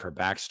do with like her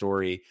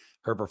backstory.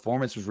 Her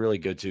performance was really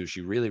good too.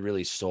 She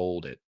really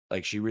sold it.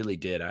 Like she really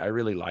did. I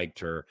really liked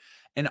her.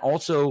 And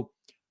also,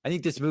 I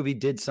think this movie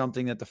did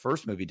something that the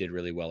first movie did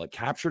really well. It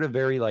captured a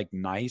very like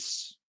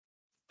nice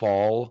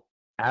fall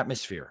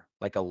atmosphere,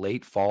 like a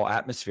late fall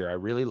atmosphere. I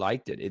really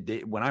liked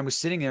it. When I was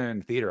sitting there in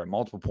the theater at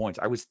multiple points,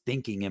 I was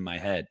thinking in my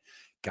head,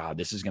 God,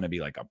 this is going to be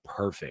like a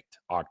perfect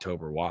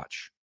October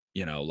watch,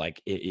 you know,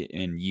 like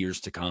in years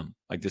to come.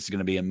 Like this is going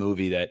to be a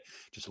movie that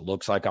just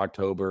looks like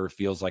October,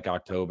 feels like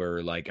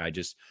October. Like and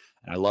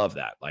I love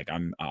that. Like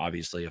I'm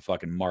obviously a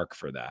fucking mark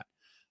for that.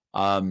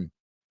 Um,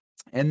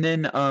 and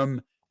then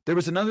there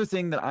was another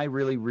thing that I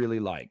really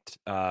liked.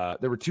 There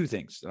were two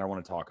things that I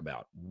want to talk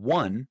about.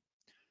 One,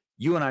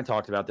 you and I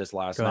talked about this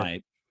last Go ahead.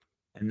 night,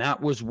 and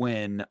that was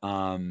when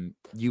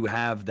you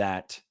have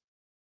that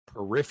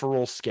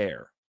peripheral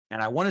scare.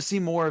 And I want to see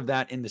more of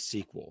that in the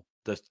sequel.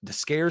 The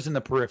scares in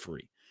the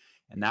periphery.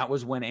 And that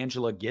was when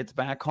Angela gets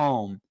back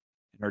home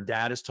and her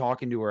dad is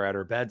talking to her at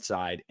her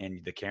bedside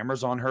and the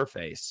camera's on her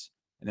face.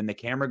 And then the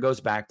camera goes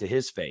back to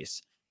his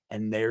face.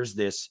 And there's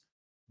this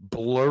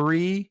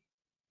blurry,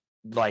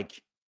 like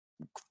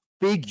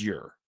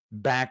figure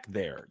back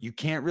there. You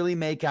can't really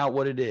make out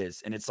what it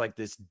is. And it's like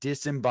this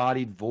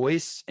disembodied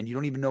voice, and you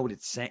don't even know what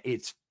it's saying.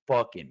 It's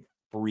fucking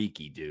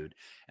freaky, dude.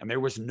 And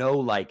there was no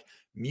like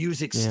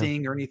music Yeah.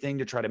 sting or anything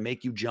to try to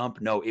make you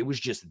jump. No, it was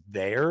just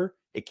there.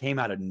 It came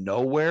out of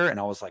nowhere. And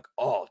I was like,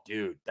 oh,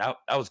 dude, that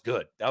was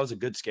good. That was a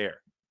good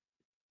scare.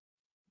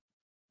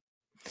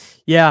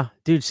 Yeah,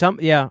 dude,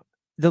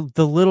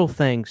 the little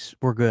things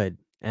were good.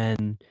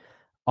 And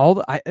all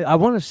the I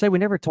want to say we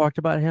never talked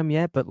about him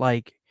yet, but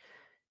like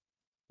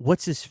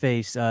what's his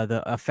face?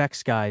 The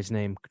effects guy's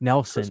name,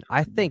 Nelson. I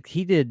Christopher. think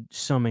he did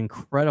some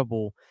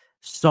incredible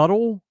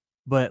subtle,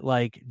 but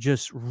like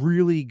just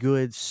really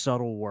good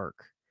subtle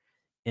work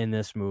in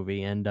this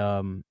movie. And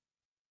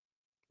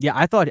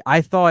yeah,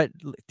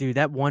 dude,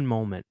 that one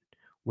moment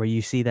where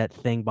you see that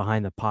thing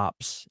behind the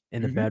pops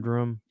in the Mhm.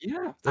 bedroom,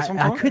 Yeah, that's what I'm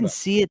I talking couldn't about.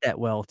 see it that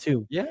well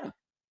too. Yeah.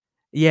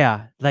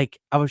 Yeah, like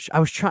I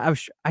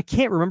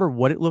can't remember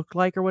what it looked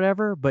like or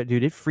whatever, but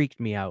dude, it freaked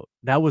me out.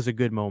 That was a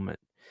good moment.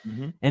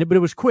 Mhm. But it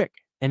was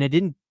quick and they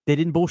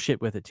didn't bullshit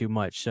with it too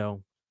much.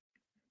 So,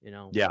 you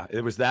know, Yeah,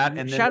 it was that.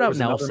 And then shout there out was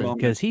another Nelson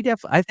moment. because he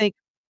definitely, I think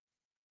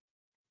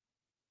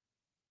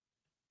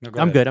No, go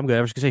ahead. I'm good.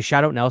 I was gonna say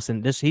shout out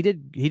Nelson. He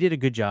did a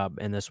good job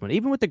in this one.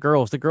 Even with the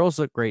girls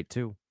look great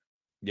too.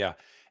 Yeah.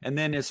 And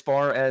then as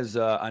far as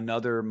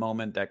another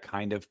moment that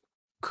kind of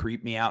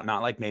creeped me out,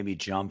 not like made me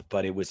jump,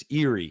 but it was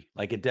eerie.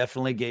 Like it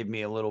definitely gave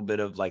me a little bit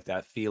of like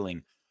that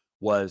feeling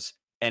was,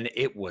 and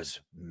it was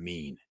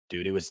mean,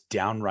 dude. It was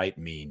downright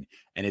mean.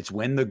 And it's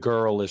when the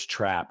girl is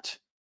trapped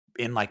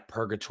in like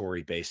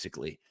purgatory,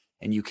 basically.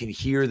 And you can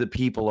hear the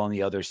people on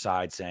the other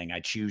side saying, I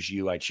choose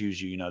you,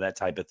 you know, that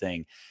type of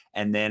thing.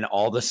 And then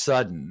all of a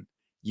sudden,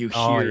 you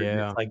Oh hear this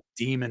yeah. like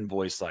demon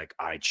voice like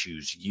I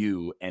choose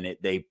you, and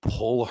they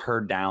pull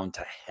her down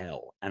to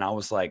hell, and I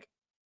was like,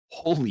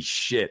 holy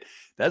shit,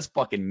 that's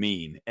fucking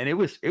mean. And it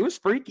was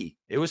freaky.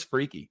 It was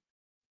freaky.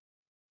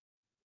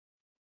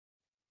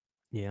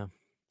 Yeah.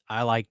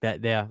 I like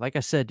that. Yeah. Like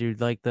I said,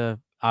 dude,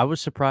 I was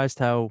surprised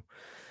how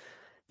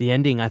the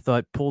ending I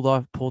thought pulled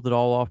it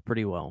all off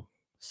pretty well.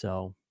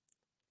 So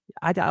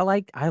I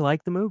like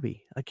the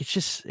movie. Like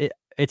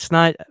it's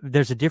not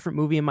there's a different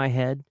movie in my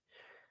head,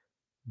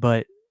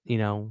 but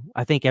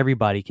I think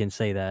everybody can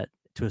say that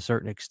to a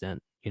certain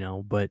extent,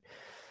 but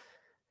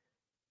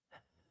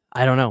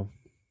I don't know.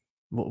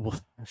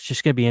 It's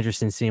just gonna be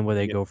interesting seeing where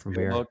they You get go the from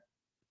feel here. hook.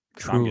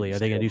 because I'm Truly, getting are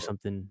they gonna do silver.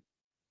 something?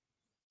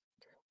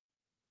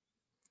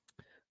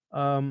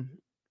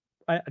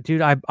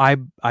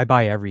 I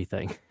buy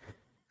everything.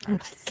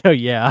 So,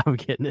 yeah, I'm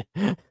getting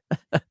it.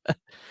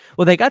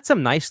 Well, they got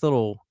some nice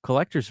little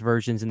collector's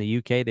versions in the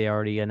UK they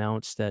already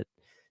announced that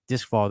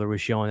Discfather was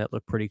showing that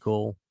looked pretty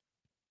cool.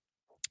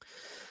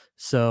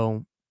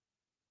 So,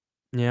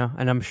 yeah,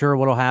 and I'm sure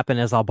what'll happen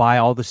is I'll buy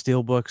all the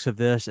steel books of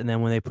this, and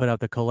then when they put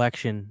out the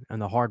collection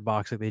and the hard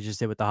box like they just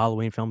did with the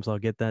Halloween films, I'll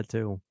get that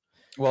too.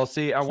 Well,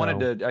 see, So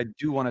I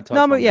do want to no, touch but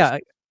on this. yeah,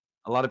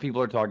 A lot of people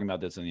are talking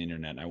about this on the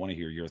internet, and I want to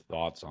hear your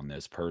thoughts on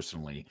this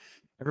personally.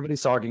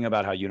 Everybody's talking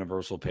about how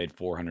Universal paid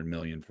 400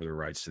 million for the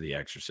rights to The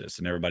Exorcist,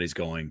 and everybody's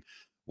going,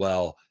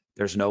 "Well,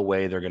 there's no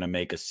way they're going to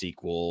make a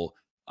sequel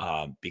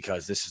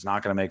because this is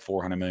not going to make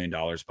 400 million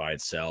dollars by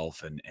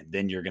itself, and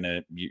then you're going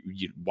to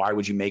why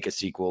would you make a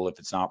sequel if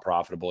it's not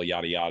profitable?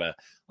 Yada yada."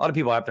 A lot of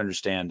people have to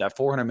understand that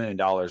 400 million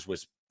dollars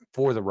was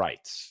for the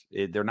rights.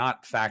 They're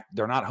not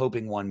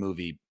hoping one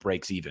movie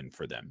breaks even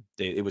for them.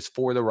 It was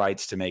for the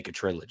rights to make a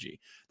trilogy.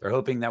 They're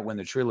hoping that when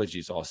the trilogy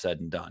is all said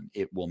and done,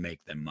 it will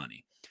make them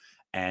money.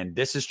 And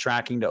this is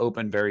tracking to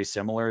open very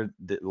similar,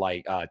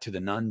 to the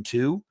Nun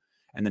 2.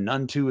 And the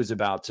Nun 2 is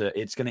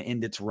it's going to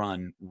end its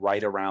run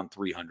right around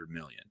 300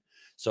 million.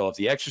 So if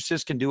The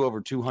Exorcist can do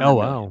over 200 oh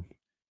million, wow.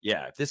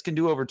 yeah, if this can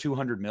do over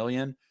 200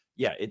 million,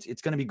 yeah,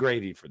 it's going to be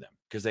gravy for them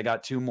because they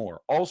got two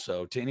more.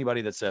 Also, to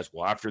anybody that says,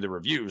 well, after the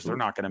reviews, they're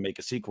not going to make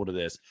a sequel to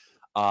this.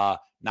 Not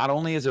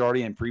only is it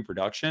already in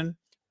pre-production,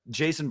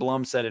 Jason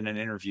Blum said in an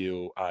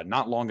interview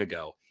not long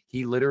ago,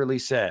 he literally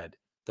said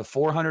the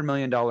 $400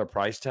 million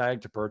price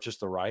tag to purchase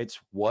the rights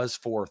was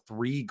for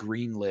 3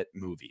 greenlit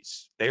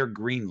movies. They're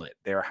greenlit.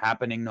 They're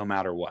happening no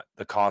matter what.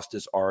 The cost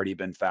has already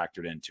been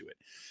factored into it.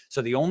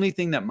 So the only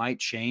thing that might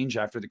change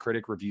after the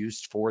critic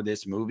reviews for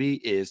this movie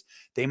is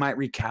they might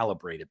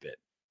recalibrate a bit.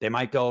 They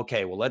might go,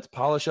 okay, well, let's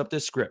polish up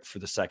this script for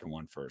the second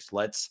one first.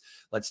 Let's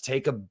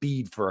take a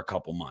bead for a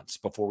couple months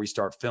before we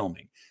start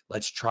filming.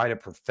 Let's try to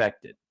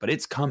perfect it. But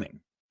it's coming.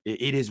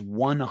 It is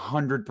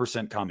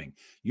 100% coming.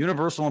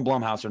 Universal and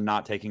Blumhouse are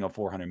not taking a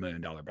 $400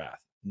 million bath.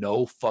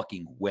 No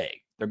fucking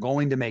way. They're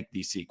going to make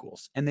these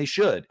sequels, and they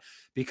should,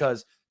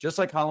 because just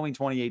like Halloween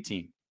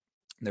 2018,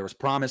 there was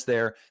promise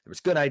there was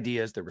good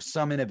ideas, there was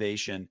some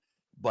innovation,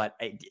 but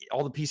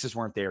all the pieces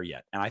weren't there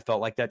yet. And I felt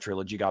like that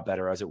trilogy got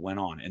better as it went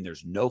on, and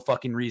there's no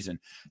fucking reason.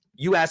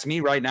 You ask me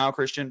right now,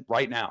 Christian,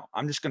 right now,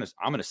 I'm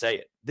gonna say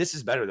it. This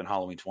is better than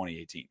Halloween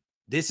 2018.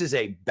 This is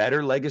a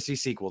better legacy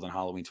sequel than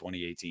Halloween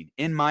 2018,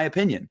 in my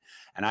opinion.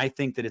 And I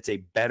think that it's a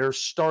better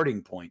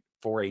starting point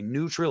for a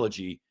new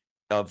trilogy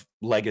of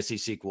legacy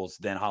sequels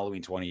than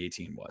Halloween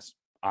 2018 was.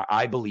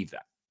 I believe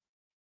that.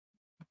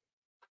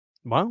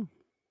 Wow.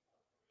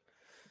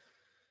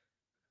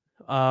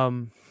 I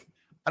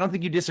don't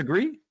think you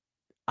disagree.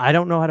 I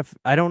don't know how to.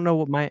 I don't know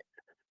what my.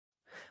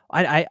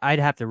 I'd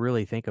have to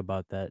really think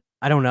about that.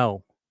 I don't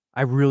know.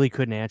 I really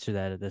couldn't answer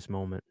that at this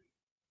moment.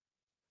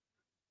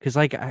 Because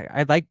like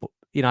I like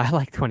I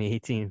like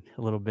 2018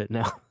 a little bit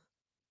now.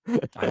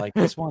 I like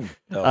this one,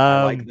 though.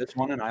 I like um, this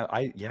one,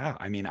 and yeah,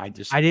 I mean, I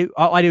just I do.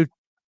 Oh, I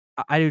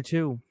do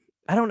too.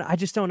 I don't. I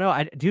just don't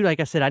know. Dude, like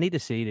I said, I need to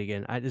see it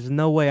again. There's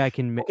no way I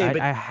can. okay,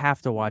 but I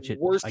have to watch it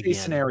worst case again.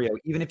 scenario,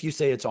 even if you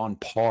say it's on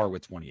par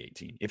with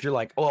 2018, if you're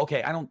like, oh,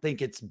 okay, I don't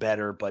think it's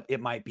better, but it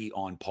might be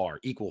on par,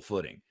 equal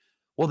footing.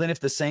 Well, then if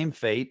the same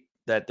fate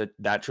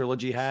that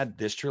trilogy had,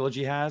 this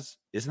trilogy has,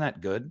 isn't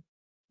that good?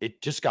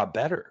 It just got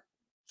better.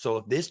 So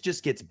if this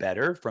just gets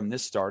better from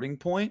this starting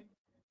point,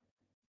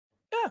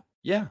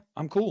 yeah,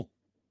 I'm cool.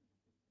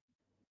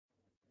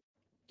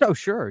 Oh,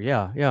 sure.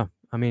 Yeah, yeah.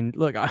 I mean,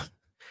 look,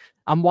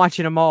 I'm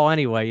watching them all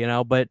anyway,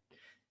 but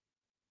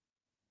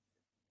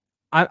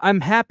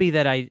I'm happy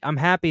that I'm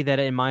happy that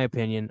in my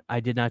opinion I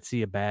did not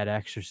see a bad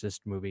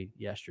Exorcist movie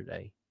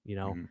yesterday.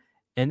 Mhm.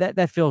 And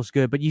that feels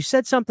good. But you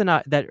said something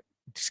that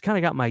just kind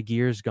of got my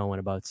gears going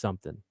about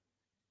something.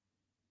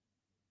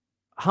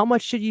 How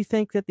much did you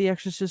think that The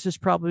Exorcist is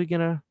probably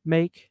gonna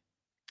make?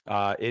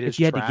 It is If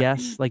you had to guess,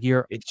 tracking. like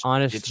your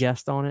honest It's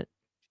guess on it.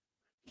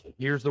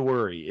 Here's the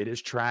worry. It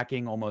is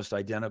tracking almost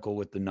identical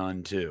with The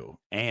Nun 2.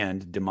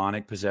 And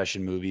demonic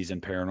possession movies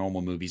and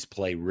paranormal movies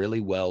play really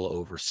well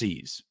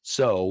overseas.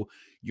 So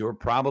you're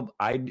probably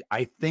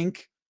I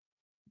think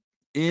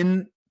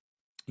in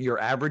your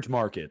average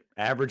market,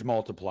 average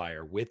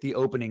multiplier with the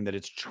opening that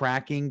it's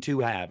tracking to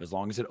have, as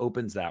long as it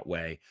opens that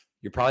way,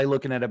 you're probably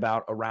looking at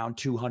about around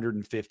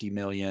 250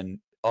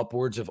 million,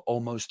 upwards of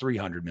almost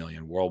 300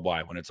 million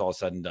worldwide when it's all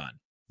said and done.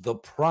 The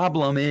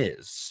problem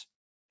is,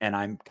 and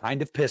I'm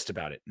kind of pissed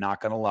about it, not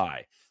going to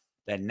lie,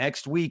 that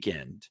next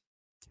weekend,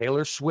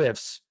 Taylor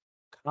Swift's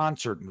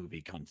concert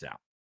movie comes out.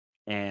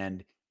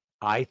 And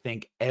I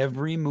think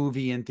every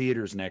movie in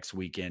theaters next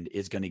weekend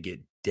is going to get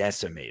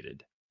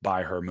decimated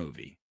by her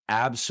movie.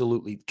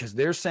 Absolutely. Because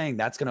they're saying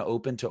that's going to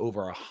open to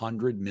over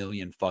 100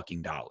 million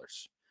fucking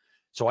dollars.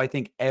 So I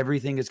think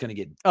everything is going to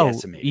get Oh,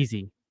 decimated.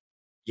 easy.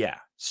 Yeah.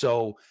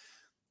 So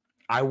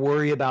I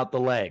worry about the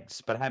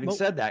legs. But having Well,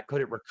 said that,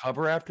 could it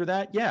recover after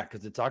that? Yeah,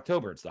 because it's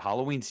October. It's the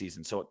Halloween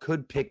season. So it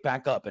could pick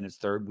back up in its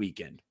third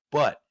weekend.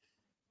 But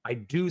I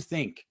do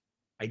think,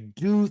 I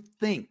do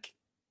think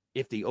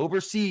if the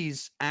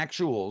overseas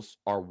actuals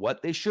are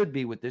what they should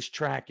be with this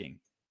tracking,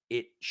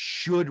 it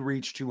should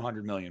reach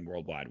 200 million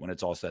worldwide when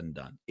it's all said and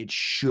done. It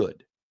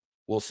should.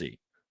 We'll see.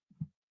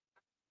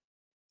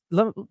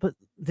 But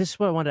this is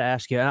what I wanted to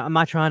ask you. I'm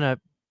not trying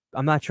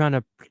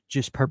to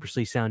just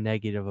purposely sound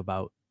negative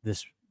about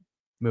this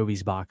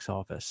movie's box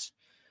office.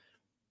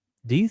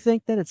 Do you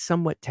think that it's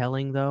somewhat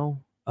telling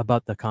though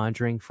about the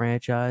Conjuring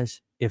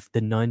franchise if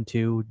The Nun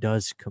 2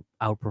 does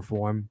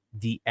outperform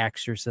The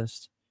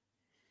Exorcist?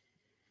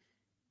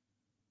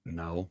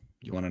 No.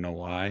 You want to know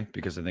why?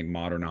 Because I think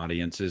modern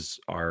audiences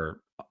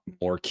are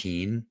more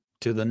keen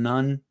to The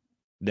Nun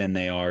than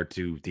they are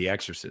to The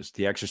Exorcist.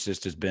 The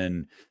Exorcist has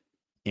been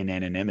in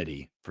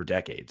anonymity for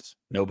decades.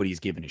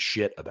 Nobody's given a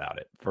shit about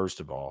it, first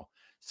of all.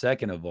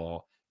 Second of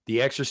all, The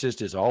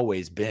Exorcist has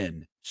always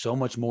been so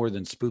much more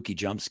than spooky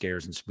jump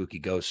scares and spooky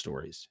ghost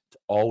stories.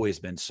 It's always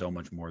been so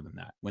much more than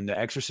that. When The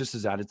Exorcist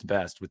is at its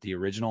best with the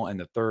original and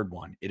the third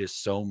one, it is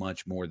so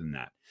much more than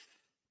that.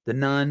 The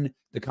Nun,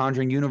 the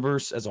Conjuring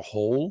universe as a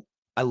whole,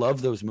 I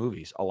love those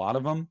movies, a lot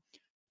of them,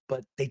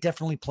 but they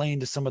definitely play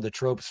into some of the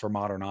tropes for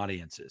modern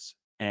audiences.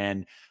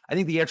 And I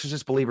think the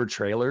Exorcist Believer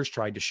trailers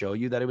tried to show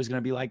you that it was going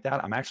to be like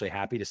that. I'm actually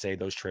happy to say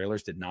those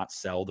trailers did not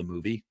sell the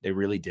movie. They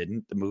really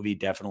didn't. The movie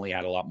definitely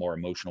had a lot more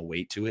emotional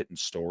weight to it and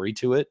story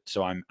to it.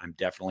 So I'm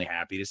definitely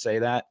happy to say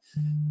that.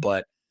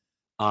 But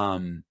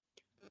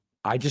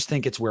I just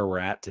think it's where we're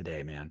at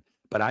today, man.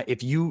 But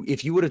if you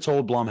would have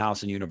told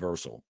Blumhouse and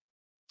Universal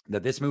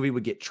that this movie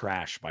would get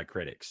trashed by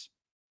critics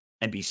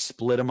and be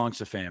split amongst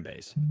the fan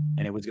base,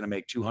 and it was going to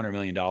make $200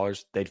 million,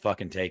 they'd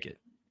fucking take it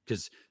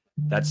because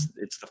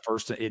it's the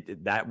first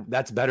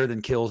that's better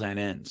than Kills and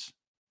Ends.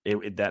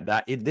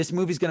 This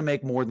movie's going to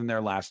make more than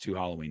their last two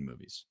Halloween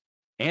movies,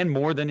 and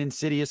more than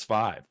Insidious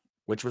 5,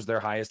 which was their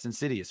highest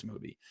Insidious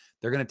movie.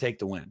 They're going to take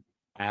the win,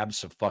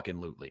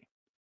 abso-fucking-lutely.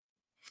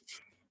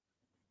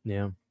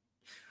 Yeah,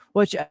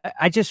 which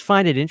I just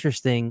find it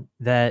interesting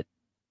that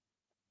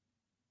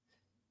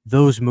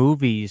those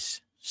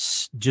movies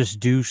just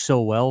do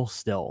so well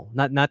still.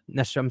 Not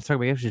necessarily I'm talking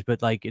about Exorcist,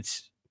 but like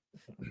it's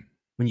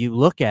when you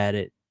look at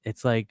it,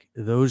 it's like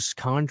those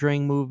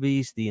Conjuring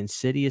movies, the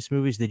Insidious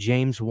movies, the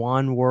James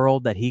Wan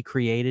world that he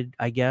created,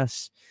 I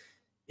guess,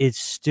 it's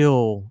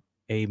still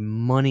a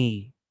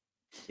money.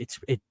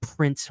 It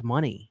prints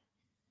money.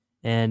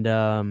 And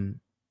I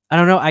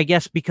don't know, I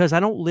guess because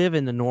I don't live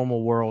in the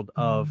normal world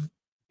of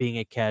being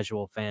a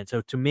casual fan.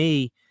 So to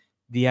me,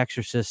 The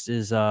Exorcist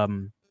is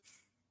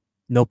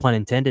no pun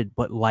intended,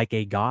 but like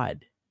a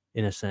god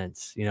in a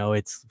sense. You know,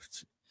 it's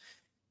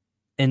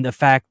and the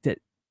fact that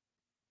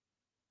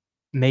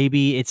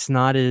maybe it's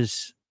not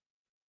as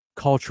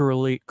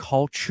culturally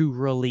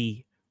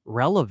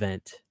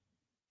relevant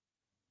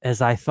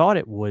as I thought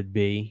it would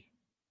be.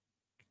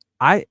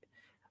 I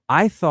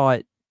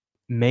thought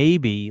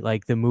maybe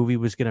like the movie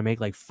was going to make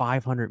like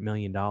 $500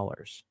 million.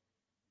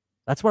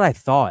 That's what I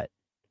thought.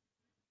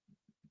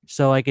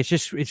 So like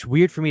it's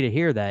weird for me to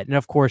hear that. And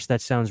of course that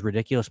sounds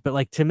ridiculous, but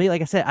like to me,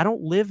 like I said, I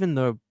don't live in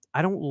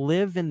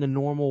the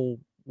normal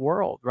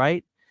world,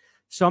 right?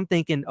 So I'm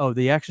thinking, oh,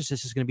 The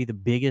Exorcist is going to be the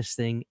biggest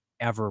thing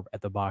ever at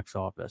the box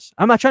office.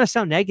 I'm not trying to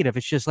sound negative.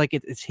 It's just like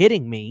it's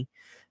hitting me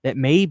that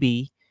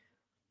maybe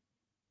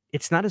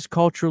it's not as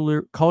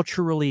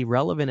culturally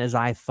relevant as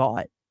I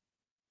thought.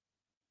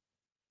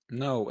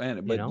 No,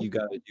 You but know? you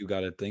got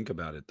to think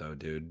about it though,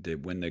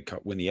 dude. When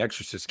the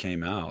Exorcist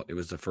came out, it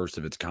was the first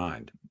of its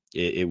kind.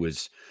 It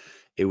was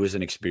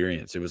an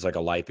experience. It was like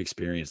a life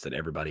experience that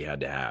everybody had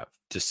to have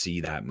to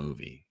see that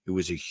movie. It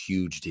was a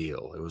huge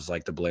deal. It was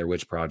like the Blair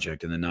Witch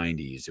Project in the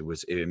 90s. It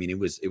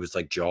was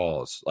like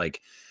Jaws.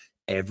 Like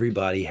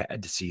everybody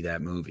had to see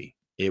that movie.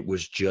 It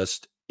was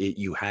just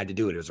you had to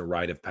do it. It was a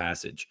rite of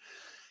passage.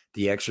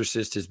 The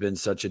Exorcist has been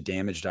such a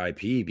damaged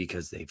IP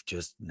because they've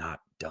just not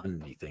done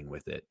anything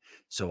with it.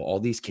 So all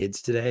these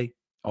kids today,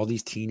 all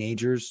these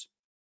teenagers,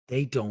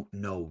 they don't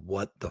know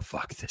what the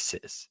fuck this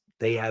is.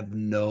 They have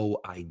no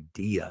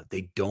idea.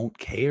 They don't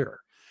care.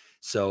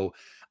 So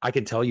I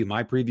can tell you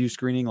my preview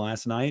screening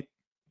last night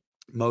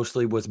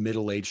mostly was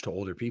middle-aged to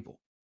older people.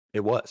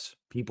 It was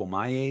people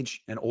my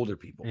age and older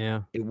people.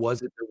 Yeah. It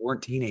wasn't there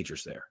weren't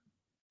teenagers there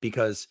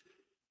because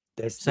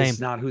this is Same.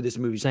 not who this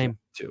movie's playing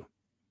Same. to.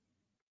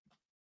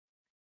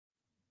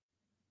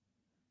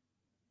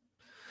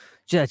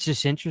 Yeah, it's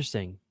just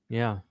interesting.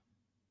 Yeah.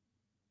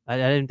 I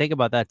didn't think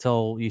about that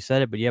till you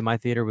said it, but yeah, my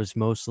theater was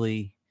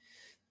mostly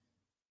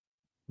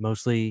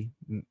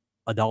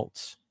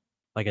adults,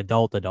 like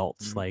adults,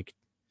 Mhm. like,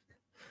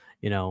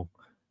 you know,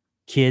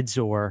 kids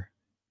or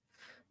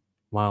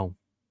wow.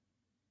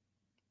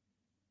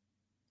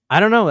 I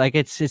don't know. Like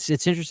it's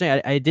interesting.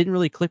 I didn't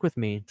really click with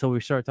me until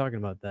we started talking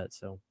about that.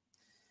 So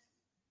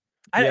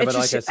Yeah, it's but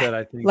like just I said,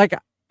 I think like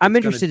I'm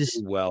it's gonna interested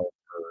do to well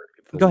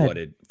go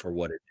ahead. for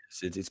what it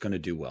is. It's gonna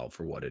do well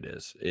for what it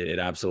is. It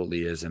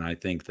absolutely is, and I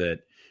think that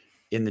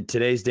in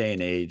today's day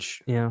and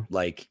age, Yeah.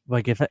 like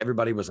Like if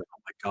everybody was like,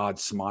 "Oh my god,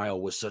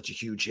 Smile was such a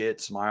huge hit.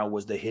 Smile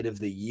was the hit of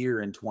the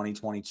year in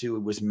 2022.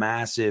 It was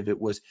massive.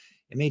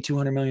 It made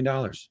 $200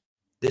 million.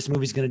 This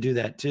movie's going to do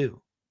that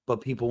too. But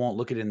people won't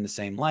look at it in the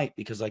same light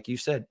because, like you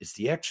said, it's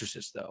The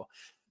Exorcist, though.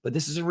 But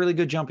this is a really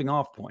good jumping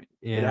off point.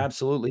 It Yeah.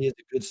 absolutely is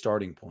a good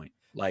starting point.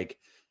 Like,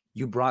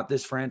 you brought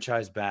this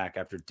franchise back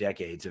after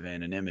decades of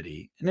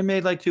anonymity and it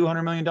made like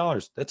 $200 million.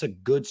 That's a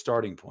good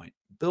starting point.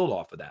 Build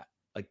off of that.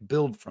 Like,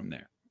 build from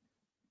there.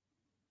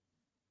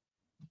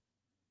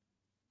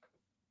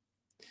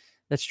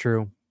 That's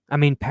true. I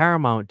mean,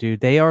 Paramount,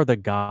 dude, they are the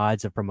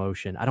gods of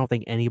promotion. I don't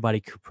think anybody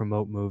could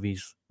promote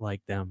movies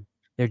like them.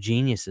 They're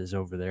geniuses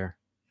over there.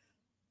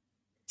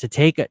 To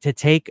take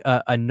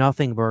a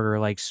nothing burger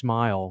like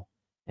Smile,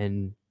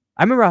 and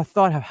I remember I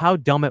thought of how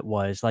dumb it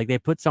was. Like they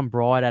put some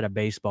broad at a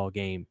baseball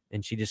game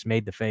and she just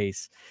made the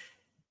face.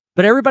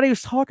 But everybody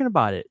was talking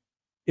about it.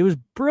 It was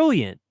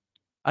brilliant.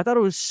 I thought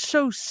it was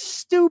so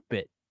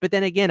stupid. But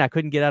then again, I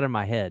couldn't get out of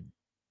my head.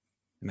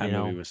 That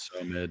movie was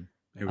so mid.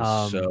 It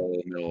was so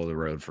middle of the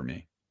road for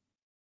me.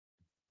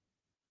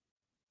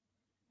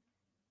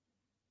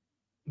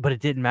 But it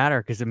didn't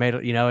matter because it made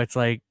it, it's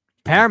like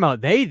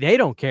Paramount, they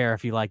don't care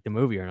if you like the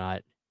movie or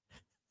not.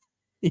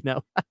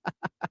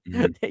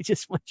 They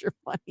just want your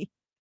money.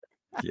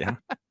 Yeah,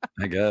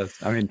 I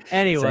guess. I mean,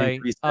 anyway, same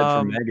to be said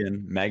for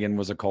Megan. Megan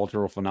was a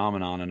cultural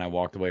phenomenon, and I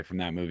walked away from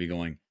that movie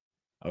going,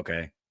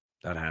 "Okay,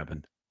 that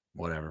happened.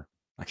 Whatever.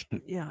 I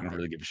don't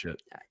really give a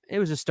shit." It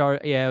was a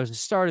start. Yeah, it was the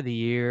start of the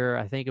year.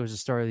 I think it was the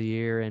start of the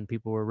year, and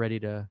people were ready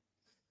to.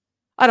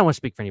 I don't want to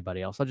speak for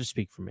anybody else. I'll just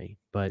speak for me.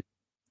 But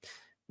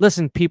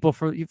listen, people,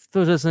 for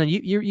those listening,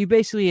 you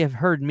basically have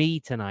heard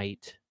me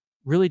tonight.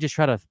 Really, just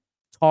try to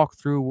talk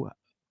through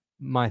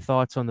my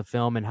thoughts on the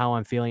film and how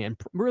I'm feeling, and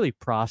really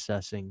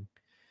processing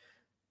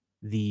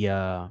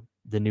the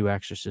new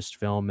Exorcist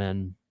film.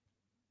 And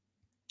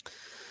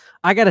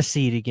I gotta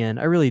see it again.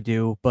 I really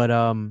do. But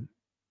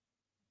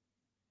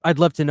I'd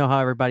love to know how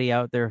everybody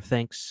out there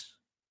thinks.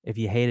 If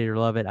you hate it or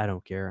love it, I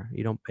don't care.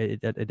 You don't.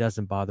 It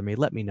doesn't bother me.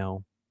 Let me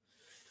know.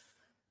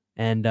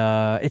 And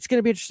it's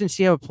gonna be interesting to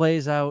see how it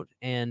plays out.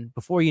 And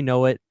before you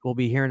know it, we'll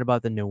be hearing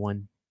about the new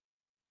one,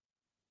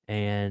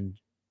 and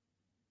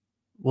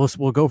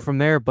we'll go from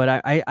there.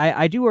 But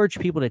I do urge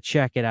people to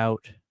check it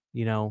out.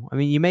 I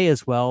mean, you may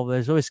as well.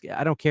 There's always,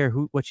 I don't care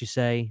what you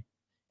say.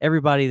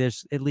 Everybody,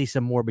 there's at least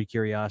a morbid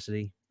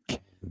curiosity.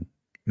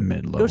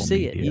 Mid-level Go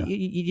see media. it.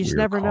 You just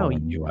never know.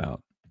 You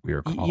out. We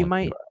are calling you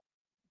might.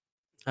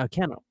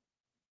 Ken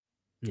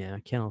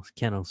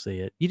will see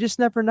it. You just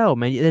never know,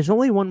 man. There's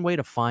only one way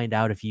to find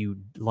out if you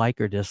like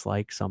or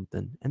dislike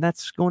something, and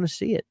that's going to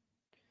see it.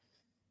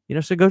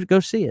 So go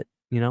see it.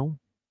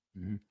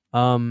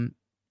 Mm-hmm.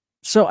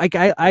 So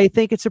I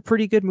think it's a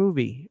pretty good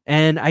movie,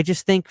 and I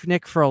just think,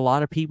 Nick, for a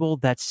lot of people,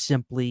 that's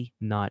simply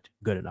not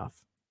good enough.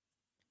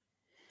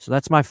 So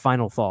that's my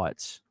final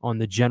thoughts on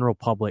the general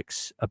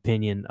public's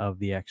opinion of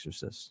The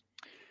Exorcist.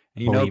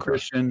 And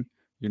Christian,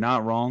 you're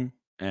not wrong,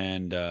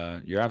 and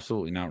you're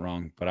absolutely not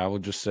wrong. But I will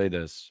just say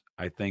this: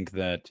 I think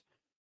that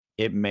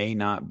it may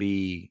not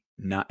be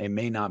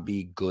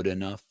good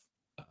enough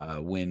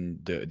when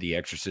the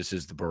Exorcist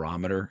is the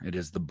barometer. It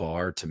is the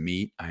bar to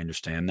meet. I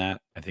understand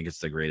that. I think it's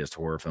the greatest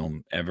horror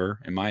film ever,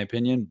 in my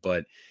opinion.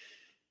 But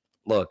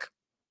look,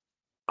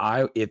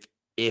 if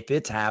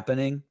it's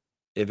happening,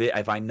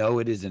 if I know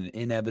it is an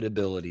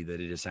inevitability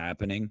that it is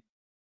happening,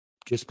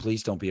 just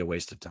please don't be a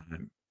waste of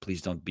time.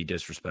 Please don't be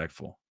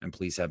disrespectful, and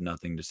please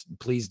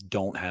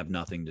don't have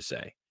nothing to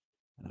say.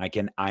 I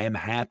am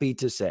happy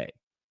to say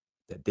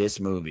that this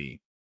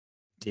movie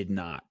did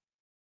not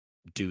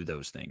do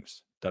those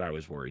things that I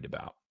was worried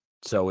about.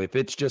 So if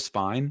it's just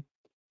fine,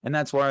 and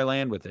that's where I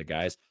land with it,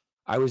 guys.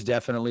 I was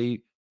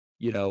definitely,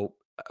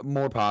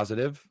 more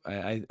positive.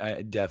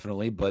 I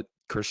definitely, but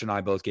Christian and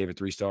I both gave it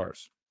 3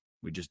 stars.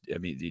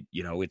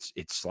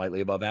 It's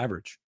slightly above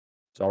average.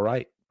 It's all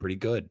right. Pretty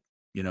good.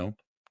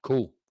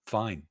 Cool.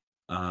 Fine.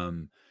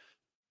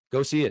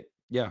 Go see it.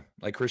 Yeah.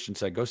 Like Christian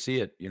said, go see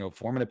it.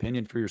 Form an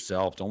opinion for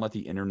yourself. Don't let the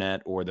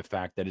internet or the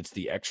fact that it's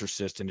The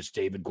Exorcist and it's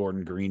David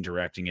Gordon Green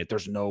directing it.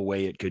 There's no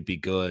way it could be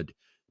good.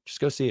 Just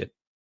go see it.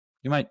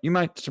 You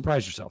might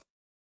surprise yourself.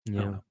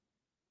 Yeah.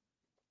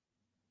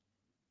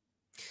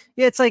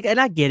 Yeah, it's like, and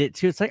I get it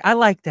too. It's like, I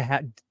like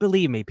to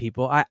believe me,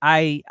 people,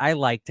 I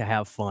like to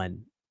have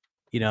fun.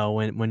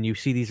 When you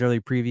see these early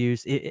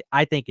previews,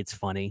 I think it's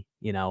funny.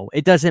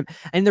 It doesn't,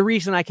 and the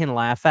reason I can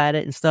laugh at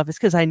it and stuff is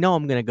because I know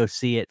I'm gonna go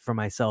see it for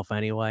myself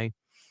anyway.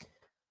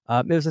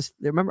 It was this,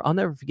 remember, I'll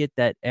never forget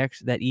that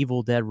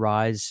Evil Dead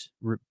Rise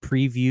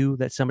preview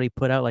that somebody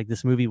put out. Like,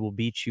 this movie will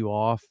beat you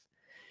off.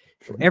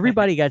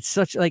 Everybody got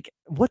such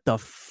what the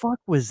fuck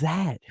was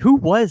that? Who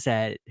was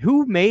that?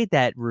 Who made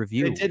that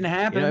review? It didn't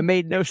happen. It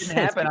made no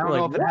sense. I don't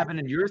know if it happened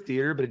in your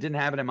theater, but it didn't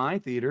happen in my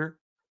theater.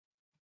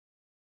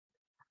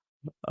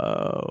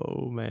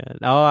 Oh man.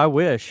 Oh, I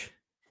wish.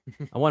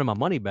 I wanted my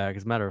money back,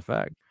 as a matter of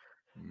fact.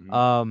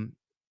 Mm-hmm.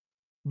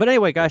 But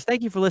anyway, guys,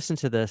 thank you for listening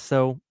to this.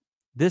 So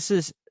this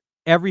is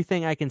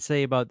everything I can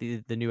say about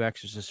the new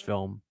Exorcist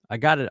film. I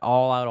got it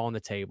all out on the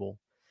table.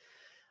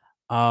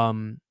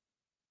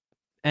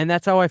 And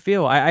that's how I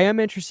feel. I am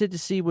interested to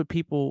see what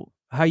people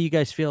how you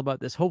guys feel about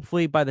this.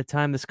 Hopefully, by the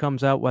time this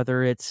comes out,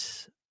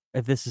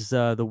 if this is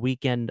the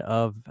weekend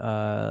of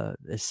the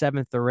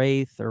 7th or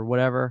 8th or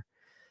whatever,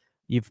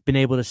 you've been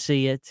able to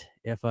see it.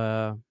 If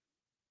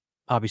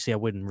obviously, I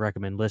wouldn't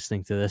recommend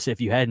listening to this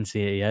if you hadn't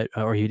seen it yet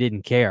or you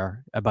didn't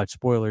care about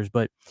spoilers.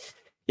 But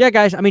yeah,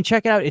 guys, I mean,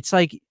 check it out. It's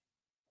like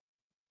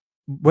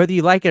whether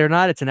you like it or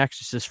not, it's an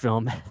Exorcist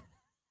film.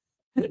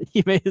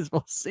 You may as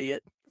well see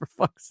it for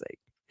fuck's sake.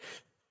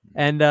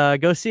 And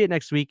go see it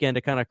next weekend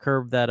to kind of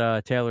curb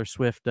that Taylor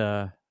Swift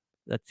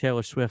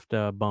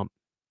bump.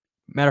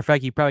 Matter of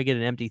fact, you probably get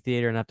an empty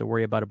theater and have to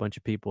worry about a bunch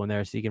of people in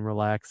there, so you can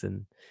relax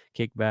and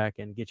kick back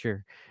and get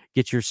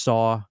your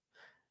saw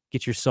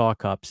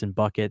cups and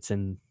buckets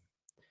and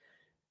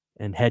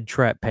head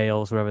trap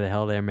pails, whatever the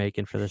hell they're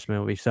making for this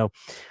movie. So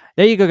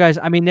there you go, guys.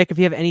 I mean, Nick, if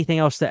you have anything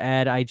else to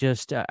add, I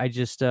just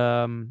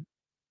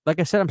like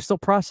I said, I'm still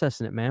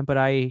processing it, man. But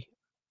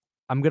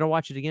I'm gonna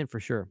watch it again for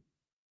sure.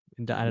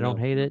 And I don't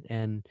hate it.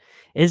 And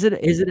is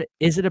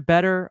it a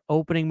better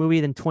opening movie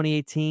than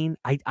 2018?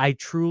 I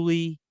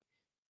truly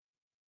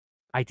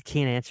I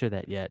can't answer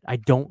that yet. I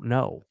don't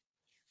know.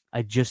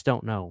 I just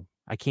don't know.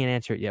 I can't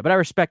answer it yet. But I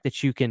respect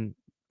that you can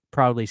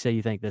proudly say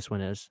you think this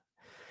one is.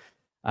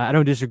 I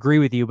don't disagree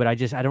with you, but I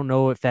don't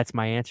know if that's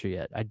my answer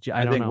yet. I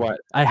don't think know. what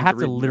I I think the have to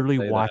reason I literally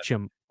say that watch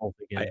them both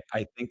again.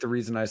 I think the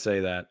reason I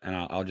say that, and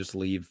I'll just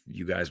leave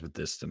you guys with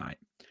this tonight.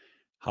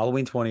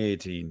 Halloween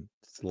 2018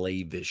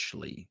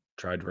 slavishly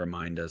tried to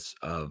remind us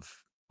of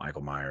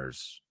Michael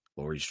Myers,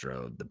 Laurie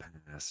Strode, the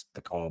past,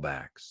 the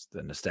callbacks,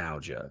 the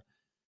nostalgia.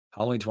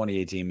 Halloween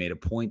 2018 made a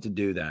point to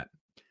do that.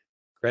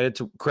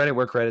 Credit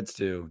where credit's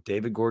due.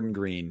 David Gordon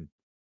Green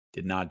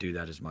did not do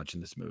that as much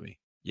in this movie.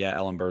 Yeah,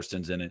 Ellen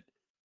Burstyn's in it,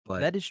 but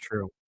That is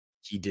true.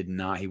 he did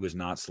not. He was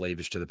not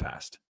slavish to the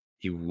past.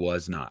 He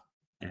was not.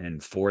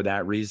 And for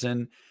that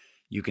reason,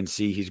 you can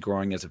see he's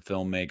growing as a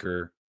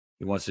filmmaker.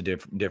 He wants to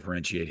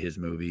differentiate his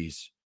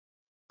movies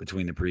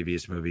between the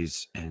previous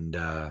movies, and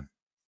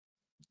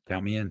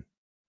count me in.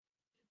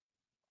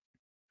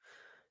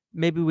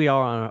 Maybe we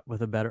are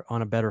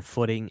on a better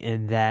footing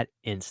in that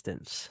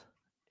instance.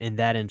 In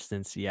that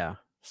instance, yeah.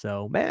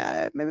 So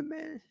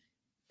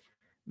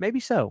maybe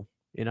so,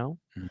 you know.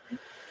 Mhm.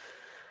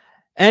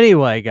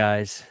 Anyway,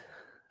 guys,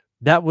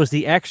 that was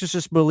the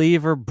Exorcist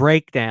Believer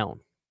breakdown.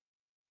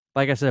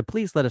 Like I said,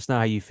 please let us know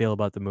how you feel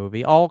about the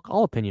movie. All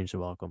opinions are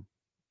welcome.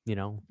 You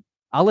know,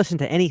 I'll listen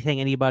to anything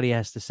anybody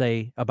has to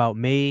say about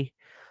me,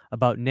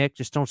 about Nick.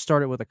 Just don't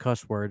start it with a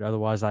cuss word,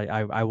 otherwise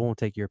I won't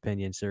take your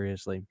opinion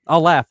seriously.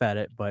 I'll laugh at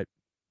it, but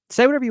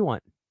say whatever you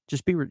want.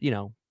 Just be,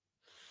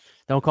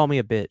 don't call me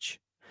a bitch.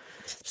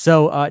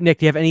 So, Nick,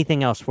 do you have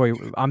anything else for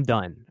you? I'm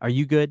done. Are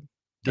you good?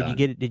 Did you Done.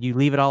 get it? Did you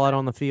leave it all out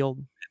on the field?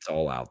 It's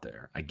all out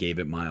there. I gave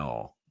it my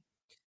all.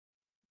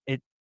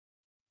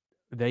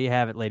 There you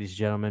have it, ladies and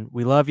gentlemen.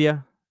 We love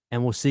you,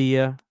 and we'll see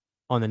you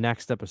on the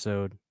next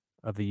episode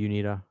of the You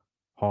Need a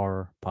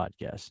Horror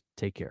podcast.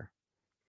 Take care.